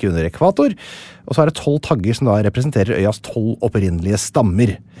beliggenhet like under ekvator. Og så det 12 tagger som da representerer øyas 12 opprinnelige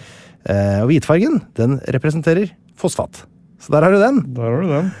stammer. Og hvitfargen, den representerer fosfat. Så der har du den. Der har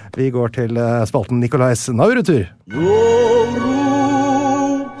du den. Vi går til spalten Nikolais Nauru-tur.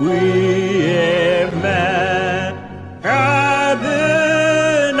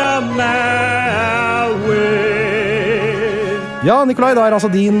 Ja, Nikolai, da altså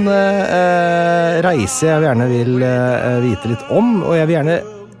din reise jeg gjerne vil vite litt om, og jeg vil gjerne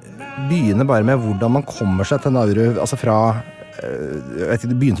begynne bare med hvordan man kommer seg til Nauru, altså fra,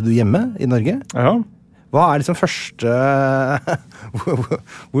 begynte du hjemme i Norge? Ja. Hva liksom første,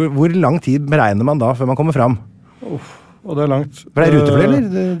 hvor lang tid beregner man da før man kommer fram? Og det langt. For det rutefly,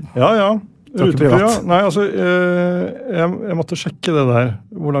 eller? Ja. Rutefly, ja. Nei, altså, jeg måtte sjekke det der,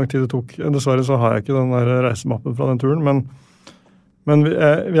 hvor lang tid det tok. Dessverre så har jeg ikke den der reisemappen fra den turen, men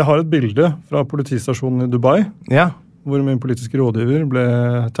vi har et bilde fra politistasjonen i Dubai, hvor min politiske rådgiver ble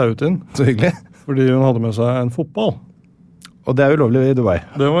tauet inn. Så hyggelig. Fordi hun hadde med seg en fotball. Og det ulovlig i Dubai?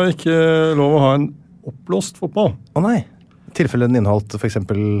 Det var ikke lov å ha en oppblåst fotball. Å nei. I tilfelle den inneholdt for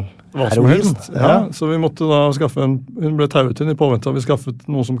eksempel hva som helst. Ja, så vi måtte da skaffe hun ble tauet inn i påvente av vi skaffet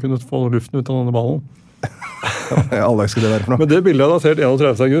noe som kunne få luften ut av denne ballen. Alle skulle det være for noe. Men det bildet er datert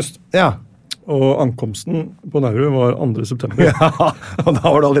 31. august. Ja. Og ankomsten på Nauru var 2. september. Ja, og da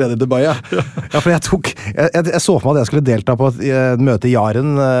var det allerede i Dubai, ja. Ja, for jeg så for meg at jeg skulle delta på et møte i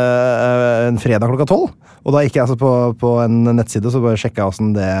Jaren en fredag klokka 12. Og da gikk jeg altså på en nettside og så bare sjekket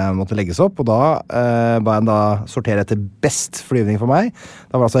hvordan det måtte legges opp. Og da ba jeg da sortere etter best flyvning for meg.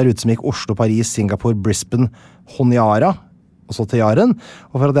 Da var det altså en rute som gikk Oslo, Paris, Singapore, Brisbane, Honiara, og så til Jaren.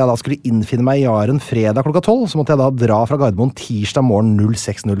 Og for at jeg da skulle innfinne meg i Jaren fredag klokka 12, så måtte jeg da dra fra Gardermoen tirsdag morgen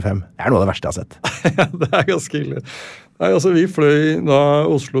 06.05. Det er noe av det verste jeg har sett. Ja, det er ganske ille. Nei, altså vi fløy da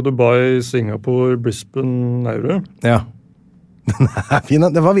Oslo, Dubai, Singapore, Brisbane, Nauru. Ja. Den er fin.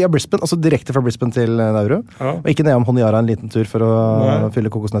 Det var via Brisbane, altså direkte fra Brisbane til Nauru. Ja. Og ikke ned om Honiara en liten tur for å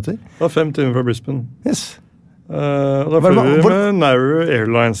fylle kokosnøtter. Det var 5 timer fra Brisbane. Yes. Og da følger vi med Nauru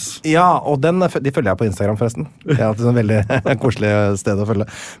Airlines. Ja, og de følger jeg på Instagram forresten. Det er et veldig koselig sted å følge.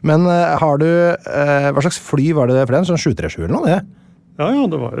 Men har du, hva slags fly var det for den? Sånn 737 eller noe, det? Ja,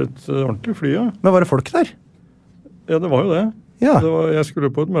 det var et ordentlig fly, ja. Men var det folk der? Ja, det var jo det. Ja. Jeg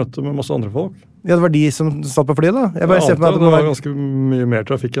skulle på et møte med masse andre folk. Ja, det var de som satt på flyet da? Jeg ser for meg at det var ganske mye mer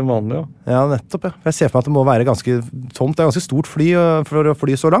trafikk enn vanlig, ja. Ja, nettopp, ja. Jeg ser for meg at det må være ganske tomt. Det er ganske stort fly for å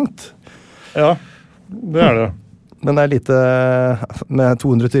fly så langt. Ja, det er det. Men det er lite, med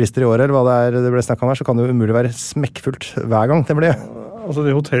 200 turister i året, eller hva det ble snakket om her, så kan det jo umulig være smekkfullt hver gang det blir. Altså,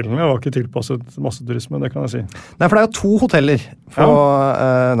 de hotellene var ikke tilpasset masseturisme, det kan jeg si. Nei, for det er jo 2 hoteller på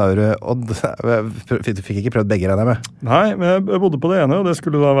Nauru, og du fikk ikke prøvd begge, regner jeg med? Nei, men jeg bodde på det ene, og det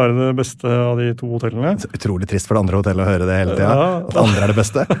skulle da være det beste av de 2 hotellene. Så utrolig trist for det andre hotellet å høre det hele tiden. Ja. At det andre er det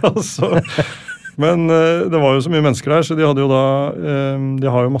beste. Altså... Men det var jo så mye mennesker der, så de hadde jo da de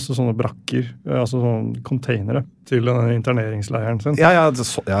har jo masse sånne brakker, altså sånne containere til denne interneringsleiren sin.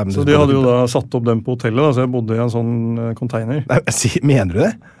 Så de hadde jo da satt opp dem på hotellet, da, så jeg bodde i en sånn container. Nei, mener du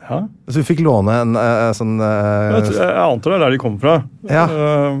det? Ja. Så du fikk låne en sånn... Jeg antar det er der de kom fra. Ja.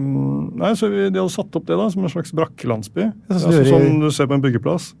 Nei, så de hadde satt opp det da, som en slags brakkelandsby. Som du ser på en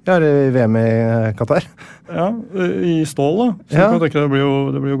byggeplass. Ja, det er VM i Qatar. Ja, i stål da. Så jeg kan tenke, det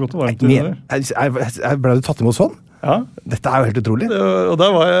blir jo godt og varmt i det. Ble du tatt imot sånn? Ja. Dette er jo helt utrolig. Og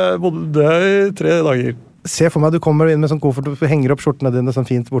der bodde jeg i 3 dager. Se for meg at du kommer inn med sånn koffert og henger opp skjortene dine sånn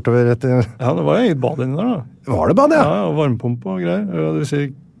fint bortover etter... Ja, det var jo eget bad inni der da. Var det bad, ja? Ja, og varmepumpe og greier. Det vil si...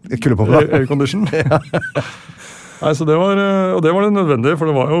 Kuldepumpe da? Aircondition. Ja. Nei, så det var det nødvendig, for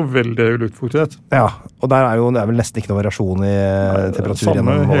det var jo veldig høy luftfuktighet. Ja, og det er vel nesten ikke noe variasjon i temperatur gjennom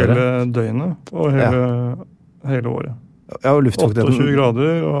året. Samme hele døgnet og hele året. Ja, og luftfuktigheten... 28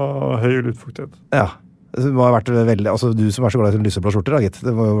 grader og høy luftfuktighet. Ja. Det må ha vært veldig, altså du som er så glad i lyseblå skjorter, da, gitt.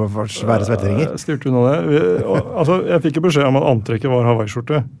 Det må jo være svetteringer. Jeg styrte unna det. Altså, jeg fikk jo beskjed om at antrekket var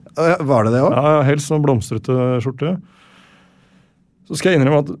Hawaii-skjorte. Var det det også? Ja, helst sånn blomstrete skjorte. Så skal jeg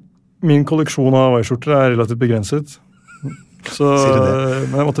innrømme at min kolleksjon av Hawaii-skjorter er relativt begrenset. Så,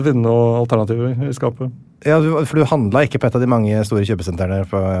 men jeg måtte finne noen alternativer i skapet. Ja, for du handlet ikke på et av de mange store kjøpesentrene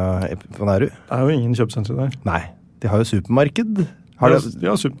på Nauru? Det er jo ingen kjøpesentre der. Nei, de har jo supermarked. De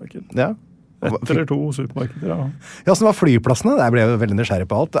har supermarked. Ja. 1 eller 2 supermarkeder, ja. Ja, så var flyplassene? Der ble jeg jo veldig nysgjerrig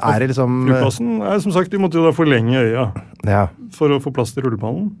på alt. Er det liksom... Flyplassen er som sagt, de måtte jo da forlenge øya for å få plass til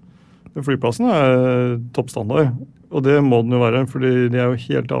rullebanen. Flyplassen er toppstandard, og det må den jo være, fordi de er jo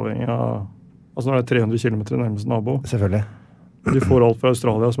helt avhengig av... Altså når det er 300 kilometer nærmeste nabo. Selvfølgelig. De får alt fra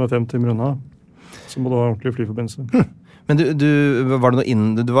Australia som er 5 timer unna, så må du ha ordentlig flyforbindelse. Men du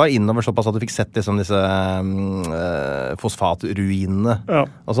var innover såpass at du fikk sett liksom disse fosfatruinene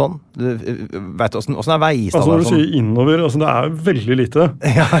og sånn. Vet du hvordan er veistandarden? Altså når du sier innover, altså det er veldig lite.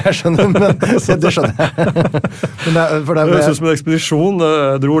 Ja, jeg skjønner, men det skjønner jeg. Det høres ut som en ekspedisjon.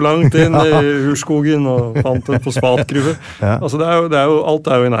 Jeg dro langt inn i urskogen og fant en fosfatgruve. Altså alt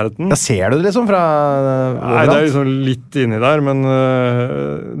er jo i nærheten. Ja, ser du det liksom fra overalt? Nei, det er liksom litt inni der, men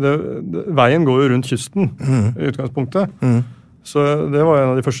veien går jo rundt kysten i utgangspunktet. Så det var en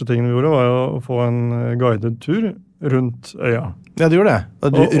av de første tingene vi gjorde, var å få en guided tur rundt øya. Ja, du gjorde det.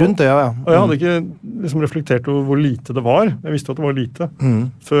 Rundt øya, ja. Og jeg hadde ikke liksom reflektert over hvor lite det var. Jeg visste at det var lite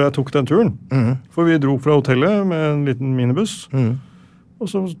før jeg tok den turen. For vi dro fra hotellet med en liten minibuss, og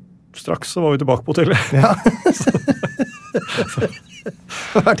så straks så var vi tilbake på hotellet. Ja.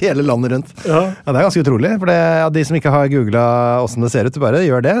 Vært hele landet rundt. Ja, det er ganske utrolig, for de som ikke har googlet hvordan det ser ut, bare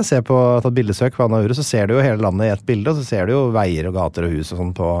gjør det. Se på tatt bildesøk på Anauret, så ser du jo hele landet i et bilde, og så ser du jo veier og gater og hus og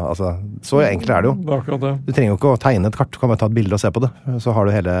sånn på, altså, så enkelt er det jo. Det er akkurat det. Du trenger jo ikke å tegne et kart, du kan bare ta et bilde og se på det, så har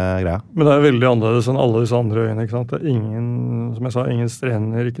du hele greia. Men det er veldig annerledes enn alle disse andre øyene, ikke sant? Det er ingen, som jeg sa, ingen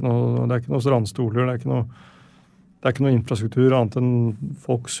strender, det er ikke noen strandstoler, det er ikke noe infrastruktur annet enn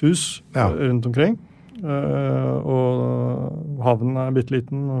folks hus rundt omkring. Og havnen er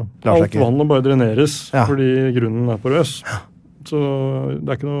bitteliten, og alt vannet bare dreneres fordi grunnen er porøs. Så det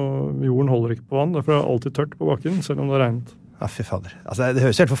er ikke noe, jorden holder ikke på vann, derfor er det alltid tørt på bakken, selv om det har regnet. Ja, fy fader. Altså, det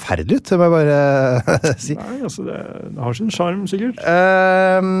høres helt forferdelig ut, det må jeg bare si. Nei, altså, det har sin charm, sikkert.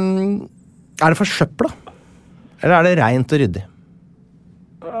 Er det forsøpla? Eller er det rent og ryddig?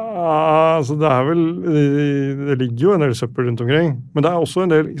 Altså, det er vel, det ligger jo en del søppel rundt omkring, men det er også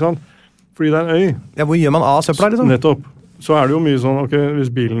en del, ikke sant? Fordi det er en øy. Ja, hvor gjør man av søppla, liksom? Nettopp. Så er det jo mye sånn, ok,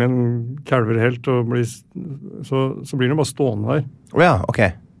 hvis bilen din kalver helt, og så blir den bare stående der. Ja, ok.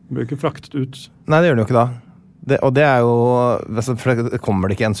 Det blir ikke fraktet ut. Nei, det gjør den jo ikke da. Og det er jo, for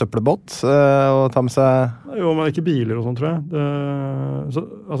kommer det ikke en søppelbåt og tar med seg? Jo, men ikke biler og sånn, tror jeg.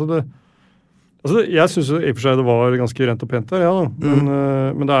 Jeg synes jo i og for seg det var ganske rent og pent der, ja da.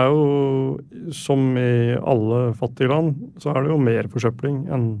 Men det er jo, som i alle fattige land, så er det jo mer forsøpling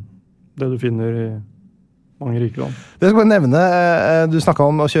enn det du finner i mange rike land. Det skal jeg nevne, du snakket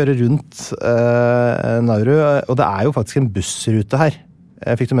om å kjøre rundt Nauru, og det er jo faktisk en bussrute her.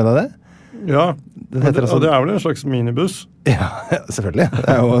 Fikk du med deg det? Ja, det er vel en slags minibuss. Ja, selvfølgelig. Det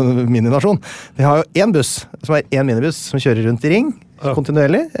er jo en mininasjon. De har jo en buss, som er en minibuss, som kjører rundt i ring,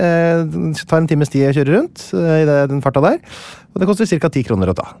 kontinuerlig. Det tar en times tid å kjøre rundt i den farta der, og det koster ca. 10 kroner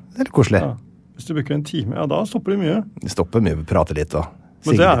å ta. Det er litt koselig. Ja. Hvis du bruker en time, ja, da stopper de mye. De stopper mye, prater litt da.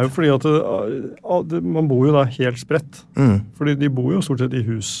 Men det er jo fordi at man bor jo da helt spredt. Fordi de bor jo stort sett i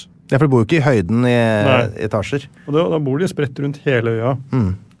hus. Ja, for de bor jo ikke i høyden i etasjer. Og da bor de spredt rundt hele øya.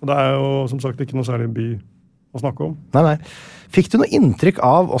 Og det er jo som sagt ikke noe særlig by å snakke om. Nei. Fikk du noe inntrykk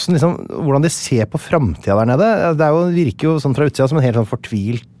av hvordan de ser på fremtiden der nede? Det virker jo sånn fra utsida som en helt sånn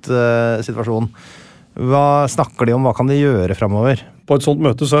fortvilt situasjon. Hva snakker de om? Hva kan de gjøre fremover? På et sånt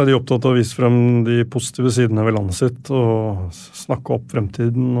møte så er de opptatt av å vise frem de positive sidene ved landet sitt og snakke opp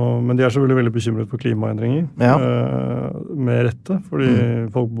fremtiden. Men de er selvfølgelig veldig bekymret for klimaendringer. Ja. Med rette, fordi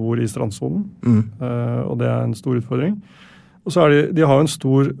folk bor i strandsonen. Og det er en stor utfordring. Og så er de har jo en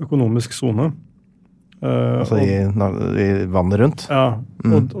stor økonomisk zone. Altså i vannet rundt? Ja,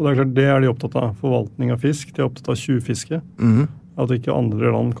 og det er klart det er de opptatt av. Forvaltning av fisk. De er opptatt av tjuvfiske. At ikke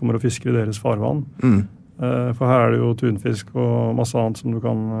andre land kommer og fisker i deres farvann. For her er det jo tunfisk og masse annet som du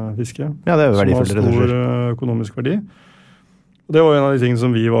kan fiske. Ja, det er jo verdifullt. Som har stor økonomisk verdi. Og det var en av de tingene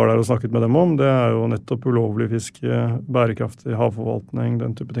som vi var der og snakket med dem om. Det er jo nettopp ulovlig fiske, bærekraftig havforvaltning,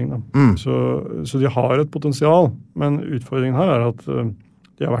 den type ting. Så de har et potensial, men utfordringen her er at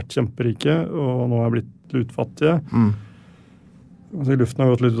de har vært kjemperike, og nå er blitt lutfattige. Altså, luften har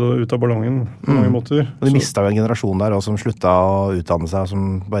gått litt ut av ballongen på mange måter. Og de mistet jo en generasjon der også, som sluttet å utdanne seg,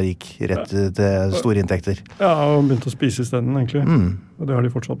 som bare gikk rett til store inntekter. Ja, og begynte å spise i stedet, egentlig. Og det har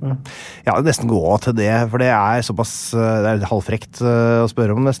de fortsatt med. Ja, det nesten gå til det, for det er såpass, det er halvfrekt å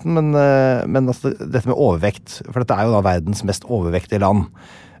spørre om nesten, men altså, dette med overvekt, for dette er jo da verdens mest overvektige land.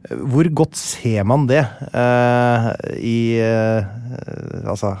 Hvor godt ser man det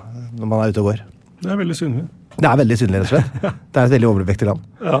altså, når man er ute og går? Det er veldig synlig. Det er veldig synlig, rett og slett. Det er et veldig overvektig land.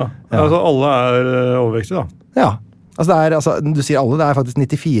 Ja. Altså alle er overvektige, da. Ja. Altså, du sier alle, det er faktisk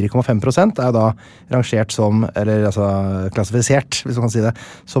 94,5% er jo da rangert som, eller altså klassifisert, hvis man kan si det,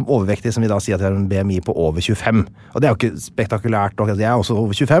 som overvektig, som vi da sier at det er en BMI på over 25. Og det er jo ikke spektakulært, og jeg er også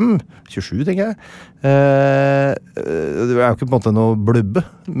over 25, 27 tenker jeg. Det er jo ikke på en måte noe blubbe,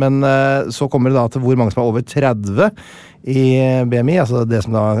 men så kommer det da til hvor mange som er over 30 i BMI, altså det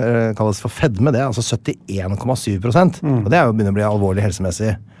som da kalles for fedme, det er altså 71,7%. Og det er jo begynner å bli alvorlig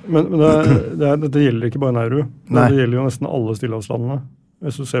helsemessig. Men dette gjelder ikke bare Nauru. Det gjelder jo nesten alle stillehavslandene.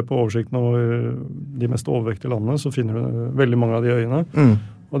 Hvis du ser på oversikten over de mest overvektige landene, så finner du veldig mange av de øyene.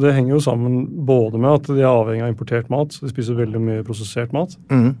 Og det henger jo sammen både med at de er avhengig av importert mat, så de spiser veldig mye prosessert mat,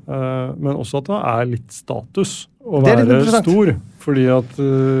 men også at det er litt status å være stor. Fordi at i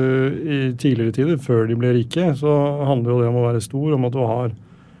tidligere tider, før de ble rike, så handler jo det om å være stor, om at du har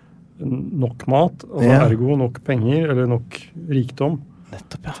nok mat, altså ergo nok penger, eller nok rikdom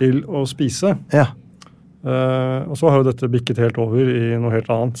til å spise. Ja. Og så har jo dette bikket helt over i noe helt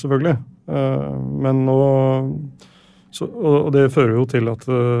annet, selvfølgelig. Men nå... og det fører jo til at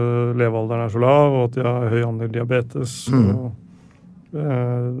levealderen så lav, og at de har høy andel diabetes. Og,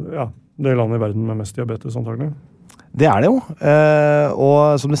 det landet i verden med mest diabetes, antagelig. Det det jo.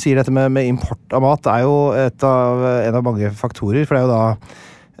 Og som du sier, dette med import av mat jo en av mange faktorer, for det jo da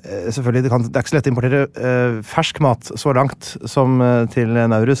selvfølgelig, det ikke så lett å importere fersk mat så langt som til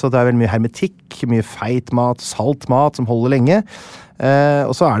Nauru, så det veldig mye hermetikk, mye feit mat, salt mat som holder lenge.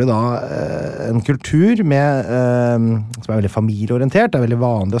 Og så det da en kultur som veldig familieorientert. Det veldig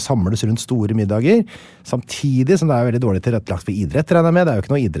vanlig å samles rundt store middager, samtidig som det veldig dårlig tilrettelagt for idrett, regner jeg med. Det jo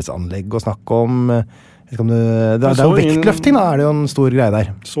ikke noe idrettsanlegg å snakke om. Det jo vektløfting, da det jo en stor greie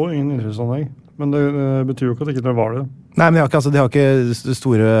der. Så ingen idrettsanlegg, men det betyr jo ikke at det ikke var det. Nei, men de har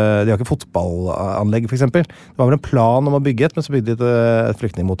ikke fotballanlegg, for eksempel. Det var vel en plan om å bygge men så bygde de et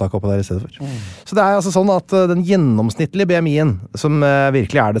flyktningmottak oppå der I stedet for. Så det altså sånn at den gjennomsnittlige BMI-en, som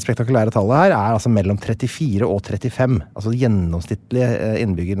virkelig det spektakulære tallet her, altså mellom 34 og 35. Altså gjennomsnittlige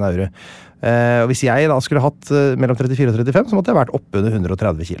innbygger I Nauru. Og hvis jeg da skulle hatt mellom 34 og 35, så måtte jeg vært oppe under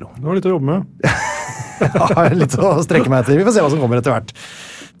 130 kilo. Det var litt å jobbe med. Ja, litt å strekke meg etter. Vi får se hva som kommer etter hvert.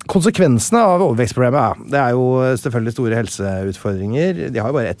 Konsekvensene av overvekstproblemet det jo selvfølgelig store helseutfordringer. De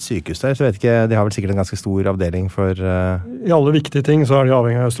har jo bare ett sykehus der, så jeg vet ikke, de har vel sikkert en ganske stor avdeling for... I alle viktige ting så de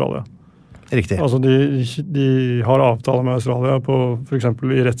avhengig av Australia. Riktig. Altså de har avtaler med Australia for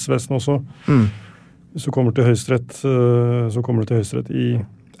eksempel I rettsvesen også. Hvis du kommer til høyesterett, så kommer du til høyesterett I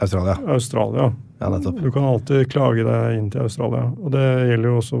Australia. Ja, nettopp. Du kan alltid klage deg inn til Australia. Og det gjelder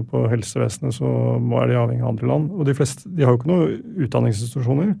jo også på helsevesenet, så må de avhengig av andre land. Og de fleste, de har jo ikke noen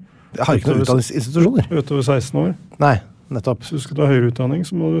utdanningsinstitusjoner. De har ikke noen utdanningsinstitusjoner? Utover 16 år. Nei, nettopp. Så du skal ta høyere utdanning,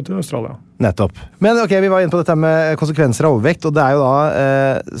 så må du til Australia. Nettopp. Men ok, vi var inne på dette med konsekvenser av overvekt, og det jo da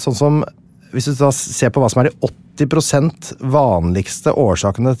sånn som, hvis du da ser på hva som de 80% vanligste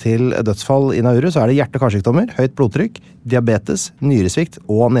årsakene til dødsfall I Nauru, så det hjerte- og karsykdommer, høyt blodtrykk, diabetes, nyresvikt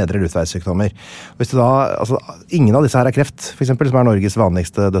og nedre luftveissykdommer. Hvis du da, altså, ingen av disse her kreft, for eksempel, som Norges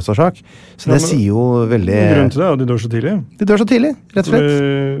vanligste dødsårsak. Så det sier jo veldig... Grunnen til det at de dør så tidlig. De dør så tidlig, rett og slett.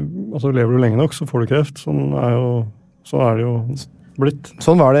 Altså, lever du lenge nok, så får du kreft. Sånn det jo blitt.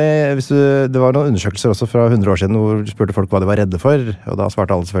 Sånn var det, det var noen undersøkelser også fra 100 år siden, hvor du spurte folk hva de var redde for, og da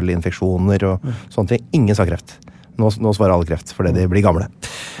svarte alle selvfølgelig infeksjoner og sånne ting. Ingen sa kreft. Nå svarer alle kreft, fordi de blir gamle.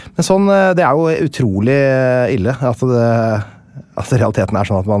 Men sånn, det jo utrolig ille at realiteten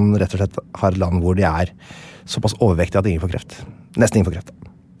sånn at man rett og slett har et land hvor de såpass overvektige at ingen får kreft. Nesten ingen får kreft.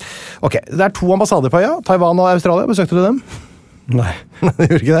 Ok, det 2 ambassader på øya, Taiwan og Australia. Besøkte du dem? Nei. Du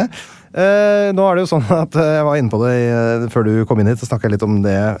gjorde ikke det? Nå det jo sånn at jeg var inne på det før du kom inn hit, så snakket jeg litt om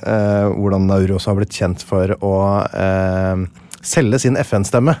det, hvordan Nauru også har blitt kjent for å selge sin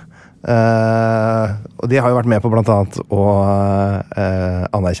FN-stemme. Og de har jo vært med på blant annet å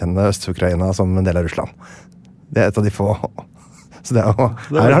anerkjenne Øst-Ukraina som en del av Russland. Det et av de få. Så det her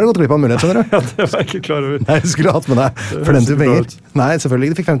har du gått glipp av en mulighet, skjønner du? Ja, det var jeg ikke klar over. Nei, du skulle hatt med deg for den type penger. Nei,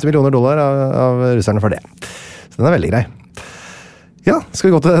 selvfølgelig, de fikk $50 millioner av russerne for det. Så den veldig grei. Ja, skal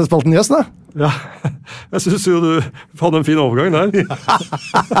vi gå til spalten Jøss, da? Ja, jeg synes jo du hadde en fin overgang der.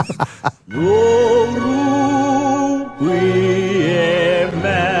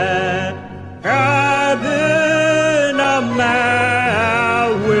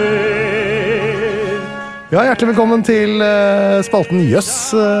 Ja, hjertelig velkommen til spalten Jøss,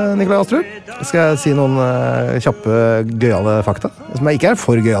 Nikolai Astrup. Skal jeg si noen kjappe, gøyale fakta? Som jeg ikke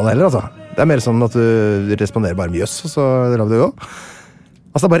for gøyale heller, altså. Det mer sånn at du responderer bare med jøss, og så lar du det gå.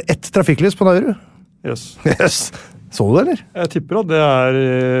 Altså, det bare ett trafikklys på Nauru. Yes. Så du det, eller? Jeg tipper at det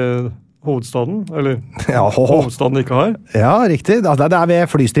hovedstaden, eller ja, hovedstaden ikke har. Ja, riktig. Det ved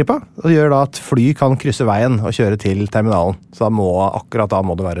flystripa, og gjør da at fly kan krysse veien og kjøre til terminalen. Så akkurat da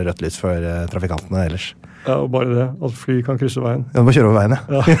må det være rødt lys for trafikantene ellers. Ja, og bare det, at fly kan krysse veien. Ja, du må kjøre over veien, ja.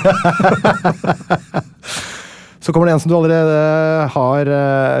 Så kommer det en som du allerede har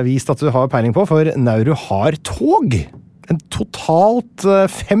vist at du har peiling på, for Nauru har tog. En totalt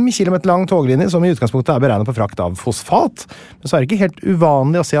 5 kilometer lang toglinje, som i utgangspunktet beregnet på frakt av fosfat. Men så det ikke helt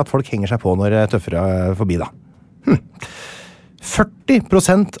uvanlig å se at folk henger seg på når tøffere forbi da.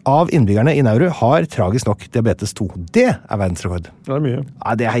 40% av innbyggerne i Nauru har tragisk nok diabetes 2. Det verdensrekord. Det mye.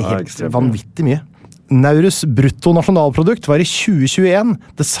 Ja, det helt vanvittig mye. Naurus bruttonasjonalprodukt var i 2021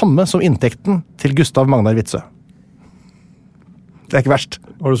 det samme som inntekten til Gustav Magnar Witzøe. Det ikke verst.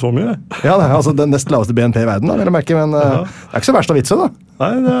 Var det så mye? Ja, det altså den nest laveste BNP i verden, da, vil jeg merke, men det ikke så verst av Witzøe, da.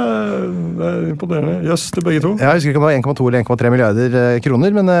 Nei, det er imponerende. Jøss, til begge to. Jeg husker ikke om det var 1,2 eller 1,3 milliarder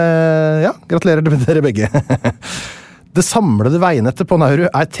kroner, men ja, gratulerer til dere begge. Det samlede veinettet på Nauru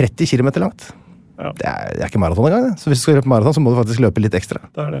er 30 kilometer langt. Ja. Det er ikke maraton engang, så hvis du skal løpe maraton, så må du faktisk løpe litt ekstra.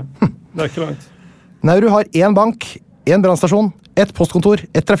 Det er det. Det er ikke langt. Nauru har 1 bank, 1 brannstasjon, 1 postkontor,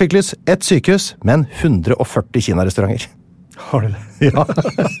 1 trafikklys, 1 sykehus, men 140 Kina-restauranter. Har du det? Ja.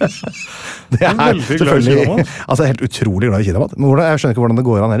 Det er selvfølgelig altså helt utrolig glad i kinamat. Men jeg skjønner ikke hvordan det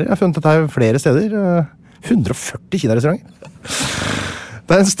går an heller. Jeg har funnet dette her flere steder. 140 Kina-restauranter.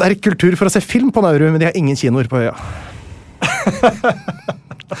 Det er en sterk kultur for å se film på Nauru, men de har ingen kinoer på øya.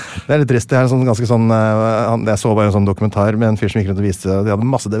 Det er litt trist. Det er en sånn ganske sånn jeg så bare en sånn dokumentar med en fyr som gikk rundt og viste at de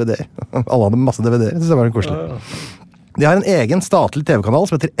hadde masse DVD-er. Alle hadde masse DVD-er. Det synes jeg var koselig. De har en egen statlig TV-kanal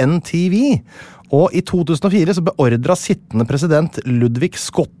som heter NTV, og i 2004 så beordret sittende president Ludwig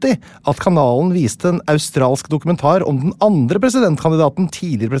Scotti at kanalen viste en australsk dokumentar om den andre presidentkandidaten,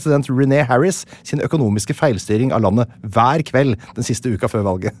 tidligere president René Harris, sin økonomiske feilstyring av landet hver kveld den siste uka før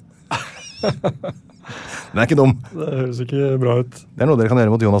valget. Den er ikke dum. Det høres ikke bra ut. Det er noe dere kan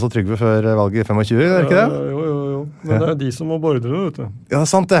gjøre mot Jonas og Trygve før valget 25, er det ikke det? Jo. Men det er de som må bordre det, vet du. Ja, det er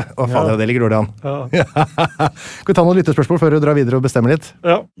sant det. Å, faen, det ligger dårlig an. Ja. Skal vi ta noen lyttespørsmål før du drar videre og bestemmer litt?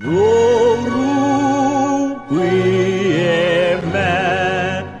 Ja.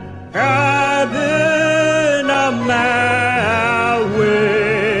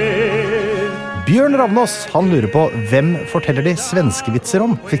 Bjørn Ravnås, han lurer på hvem forteller de svenske vitser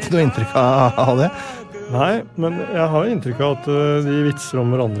om? Fikk du noe inntrykk av det? Nei, men jeg har inntrykk av at de vitser om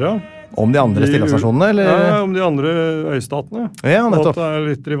hverandre, ja. Om de andre stillehavsnasjonene, eller? Ja, om de andre øystatene. Ja, nettopp. Og at det er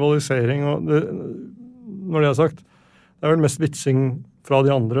litt rivalisering. Og det, når det er sagt, det er vel mest vitsing fra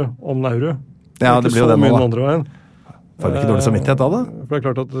de andre om Nauru. Ja, det blir jo det nå, da. Andre veien. Får vi ikke dårlig samvittighet av det? For det er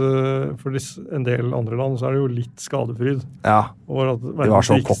klart at for en del andre land så er det jo litt skadefryd. Ja, de var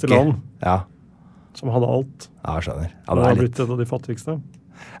så cocky. Land, ja. Som hadde alt. Ja, jeg skjønner. Ja, det har blitt et av de fattigste.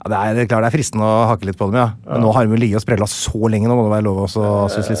 Ja, det er klart det er fristende å hakke litt på dem, ja. Men nå har de jo ligget og sprella så lenge, nå må det være lov å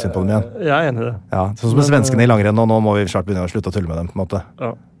synes litt synd på dem igjen. Jeg er enig i det. Ja, sånn som med svenskene i langrenn, og nå må vi snart begynne å slutte å tulle med dem, på en måte.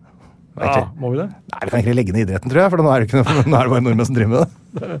 Ja, må vi det? Nei, vi kan egentlig legge ned idretten, tror jeg, for nå er det bare nordmenn som driver med det.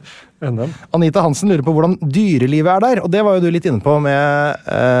 NM. Anita Hansen lurer på hvordan dyrelivet er der, og det var jo du litt inne på med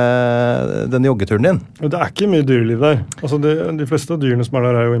den joggeturen din. Det er ikke mye dyreliv der. Altså, de fleste av dyrene som er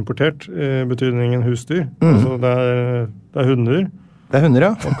der er jo importert, i betydningen husdyr. Altså, det er hunder. Det er hunder,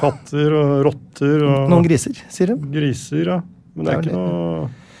 ja. Og katter og rotter. Og noen griser, sier de. Griser, ja. Men det er ikke noe...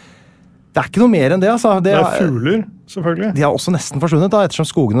 Det er ikke noe mer enn det, altså. Det er fugler, selvfølgelig. De har også nesten forsvunnet, da, ettersom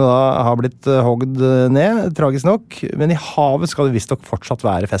skogene da har blitt hogd ned, tragisk nok. Men i havet skal det visst nok fortsatt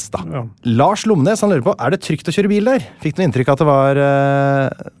være fest, da. Ja. Lars Lomnes, han lurer på, er det trygt å kjøre bil der? Fikk du inntrykk av at det var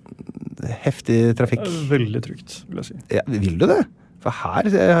heftig trafikk? Veldig trygt, vil jeg si. Ja, vil du det? For her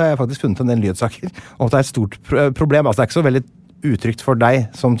har jeg faktisk funnet en del nyhetssaker om at det er et stort problem. Altså, det er ikke så veldig utrygt for deg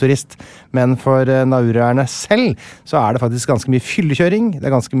som turist, men for naurerne selv så er det faktisk ganske mye fyllekjøring, det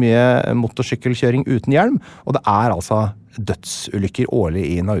er ganske mye motorsykkelkjøring uten hjelm, og det er altså dødsulykker årlig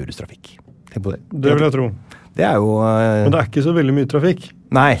i Naurus trafikk. Tenk på det. Det vil jeg tro. Det er jo... Men det er ikke så veldig mye trafikk.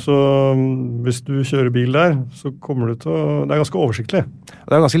 Nei. Så hvis du kjører bil der, så kommer du til å... Det er ganske oversiktlig. Og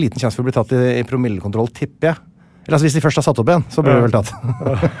det er ganske liten sjanse for å bli tatt i promillekontroll, tipper jeg. Eller altså, hvis de først har satt opp igjen, så blir det vel tatt.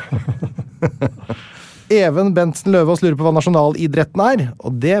 Even Bentsen Løvaas lurer på hva nasjonalidretten er,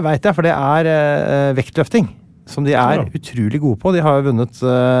 og det vet jeg, for det er vektløfting, som de er utrolig gode på. De har vunnet,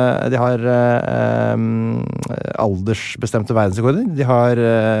 de har aldersbestemte verdensrekorder, de har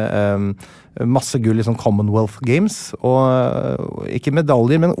masse gull i sånn Commonwealth Games, og ikke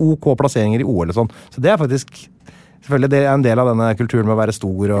medaljer, men OK plasseringer i OL og sånn. Så det er faktisk, selvfølgelig, det er en del av denne kulturen med å være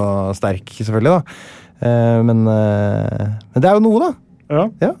stor og sterk, selvfølgelig da. Men det er jo noe da. Ja.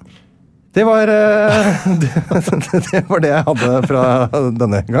 Det var det jeg hadde fra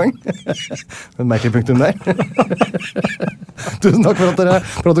denne gang. En merkelig punktum der. Tusen takk for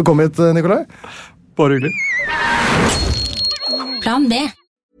at du kom hit, Nikolai. Bare hyggelig. Plan B.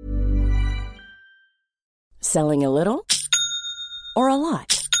 Selling a little or a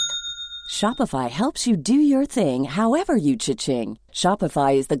lot? Shopify helps you do your thing however you cha-ching.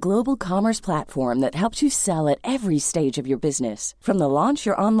 Shopify is the global commerce platform that helps you sell at every stage of your business. From the launch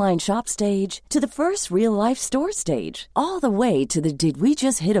your online shop stage to the first real-life store stage, all the way to the did we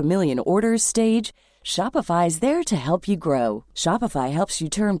just hit a million orders stage. Shopify is there to help you grow. Shopify helps you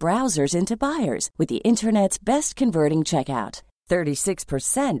turn browsers into buyers with the internet's best converting checkout.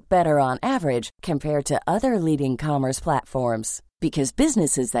 36% better on average compared to other leading commerce platforms. Because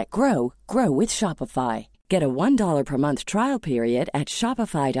businesses that grow, grow with Shopify. Get a $1 per month trial period at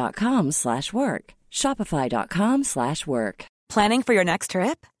shopify.com/work. Shopify.com/work. Planning for your next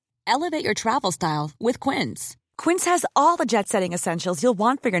trip? Elevate your travel style with Quince. Quince has all the jet-setting essentials you'll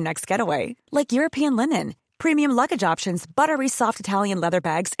want for your next getaway, like European linen, premium luggage options, buttery soft Italian leather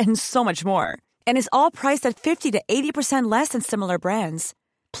bags, and so much more. And is all priced at 50 to 80% less than similar brands.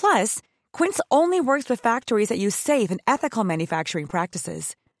 Plus, Quince only works with factories that use safe and ethical manufacturing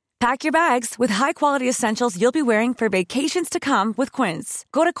practices. Pack your bags with high-quality essentials you'll be wearing for vacations to come with Quince.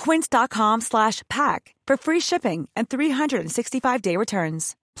 Go to quince.com/pack for free shipping and 365-day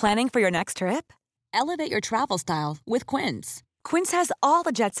returns. Planning for your next trip? Elevate your travel style with Quince. Quince has all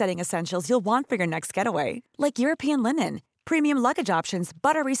the jet-setting essentials you'll want for your next getaway, like European linen, premium luggage options,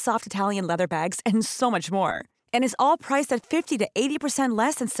 buttery soft Italian leather bags, and so much more. And is all priced at 50 to 80%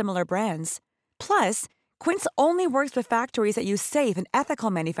 less than similar brands. Plus, Quince only works with factories that use safe and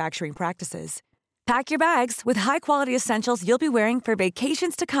ethical manufacturing practices. Pack your bags with high-quality essentials you'll be wearing for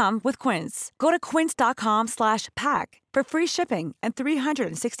vacations to come with Quince. Go to quince.com/pack for free shipping and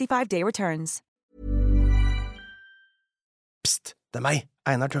 365-day returns. Psst, det meg,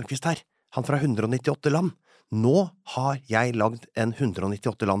 Einar Tørnquist her, han fra 198 land. Nå har jeg lagd en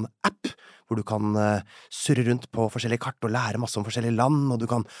 198 land-app, hvor du kan surre rundt på forskjellige kart og lære masse om forskjellige land, og du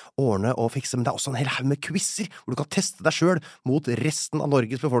kan ordne og fikse, men det er også en hel haug med quizer, hvor du kan teste deg selv mot resten av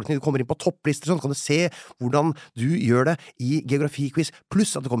Norges befolkning. Du kommer inn på topplister, sånn kan du se hvordan du gjør det i geografiquiz,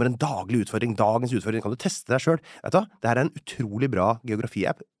 pluss at det kommer en daglig utfordring. Dagens utfordring kan du teste deg selv. Vet du, det er en utrolig bra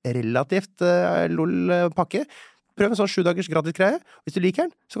geografi-app, relativt lol-pakke. Prøv en sånn 7 dagers gratis greie. Hvis du liker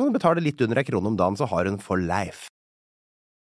den, så kan du betale litt under 1 krone om dagen, så har du den for life.